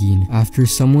 2014 after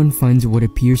someone finds what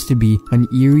appears to be an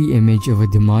eerie image of a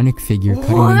demonic figure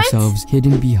cutting themselves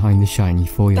hidden behind the shiny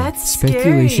foil. That's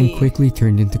Speculation scary. quickly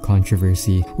turned into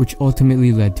controversy, which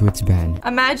ultimately led to its ban.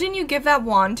 Imagine you give that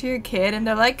wand to your kid and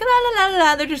they're like, la la la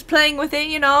la, they're just playing with it,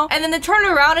 you know? And then they turn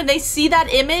around and they see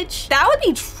that image. That would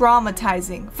be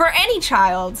traumatizing for any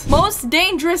child. Most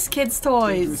dangerous kids'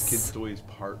 toys. Dangerous Kids Toys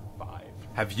Part 5.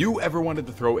 Have you ever wanted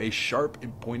to throw a sharp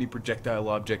and pointy projectile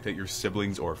object at your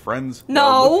siblings or friends? No.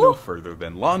 Well, look no further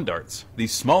than lawn darts.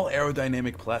 These small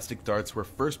aerodynamic plastic darts were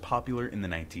first popular in the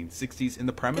 1960s, and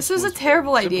the premise This was a very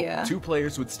terrible simple. idea. 2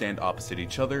 players would stand opposite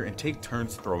each other and take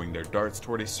turns throwing their darts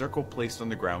toward a circle placed on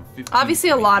the ground 15 Obviously,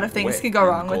 a lot of feet things away. could go And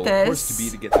wrong the with goal, of course, this. to be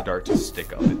to get the dart to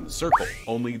stick up in the circle.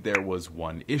 Only there was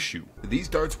one issue. These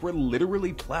darts were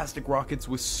literally plastic rockets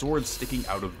with swords sticking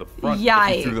out of the front. If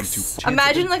you threw them Yikes. too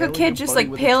Imagine like a impaling kid a just buddy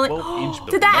like with a paling.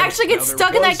 12-inch Did that actually get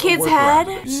stuck in that kid's head?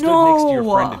 If you stood next to your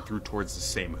friend No. and threw towards the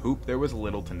same hoop, there was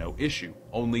little to no issue.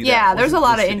 Only Yeah, that there's a wasn't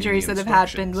lot of listed in injuries the that have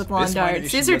happened with lawn This minor darts.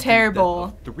 issue These are led to the death terrible.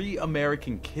 of 3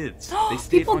 American kids. They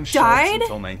stayed People on shelves died?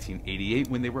 until 1988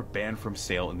 when they were banned from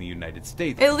sale in the United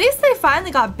States. At least they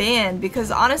finally got banned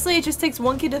because honestly, it just takes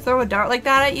one kid to throw a dart like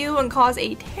that at you and cause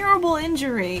a terrible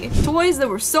injury. Toys that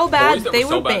were so bad Toys that they were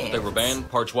so were bad banned. they were banned,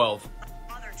 part 12.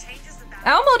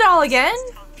 Elmo doll again?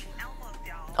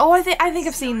 Oh, I think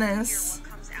I've seen this.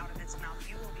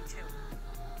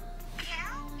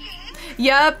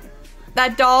 Yep.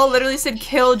 That doll literally said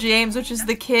kill James, which is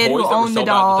the kid Toys who that were owned so the bad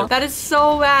doll. that That is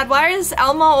so bad. Why is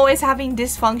Elmo always having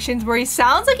dysfunctions where he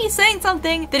sounds like he's saying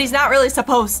something that he's not really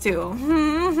supposed to?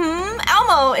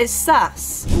 Elmo is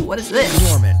sus. Ooh, what is this?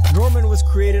 Norman. Norman was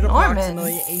created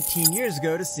approximately 18 years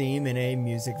ago to see him in a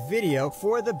music video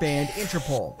for the band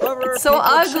Interpol. However, It's so people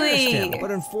ugly. cherished him,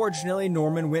 but unfortunately,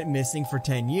 Norman went missing for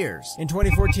 10 years. In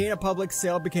 2014, a public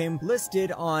sale became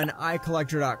listed on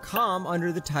iCollector.com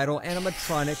under the title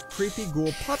Animatronic Creepy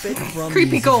Ghoul Puppet from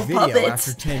Creepy music Ghoul video. Puppet.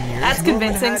 After 10 years, That's Norman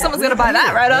convincing. had Someone's gonna buy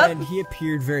that right up. And he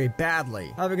appeared very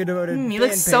badly. Having a devoted He fan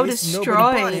looks so base, nobody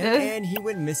bought him, destroyed. and he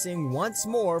went missing once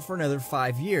more for another 5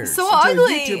 5 years. So until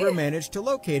ugly. a YouTuber managed to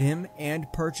locate him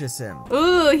and purchase him.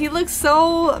 Ooh, he looks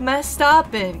so messed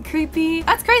up and creepy.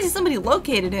 That's crazy somebody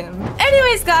located him.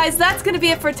 Anyways, guys, that's gonna be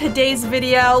it for today's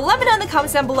video. Let me know in the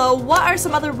comments down below what are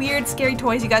some other weird, scary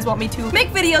toys you guys want me to make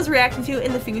videos reacting to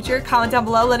in the future. Comment down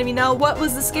below letting me know what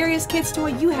was the scariest kids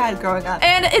toy you had growing up.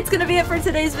 And it's gonna be it for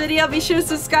today's video. Be sure to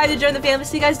subscribe to join the family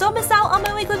so you guys don't miss out on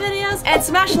my weekly videos. And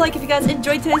smash a like if you guys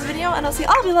enjoyed today's video, and I'll see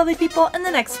all of you lovely people in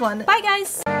the next one. Bye,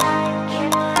 guys!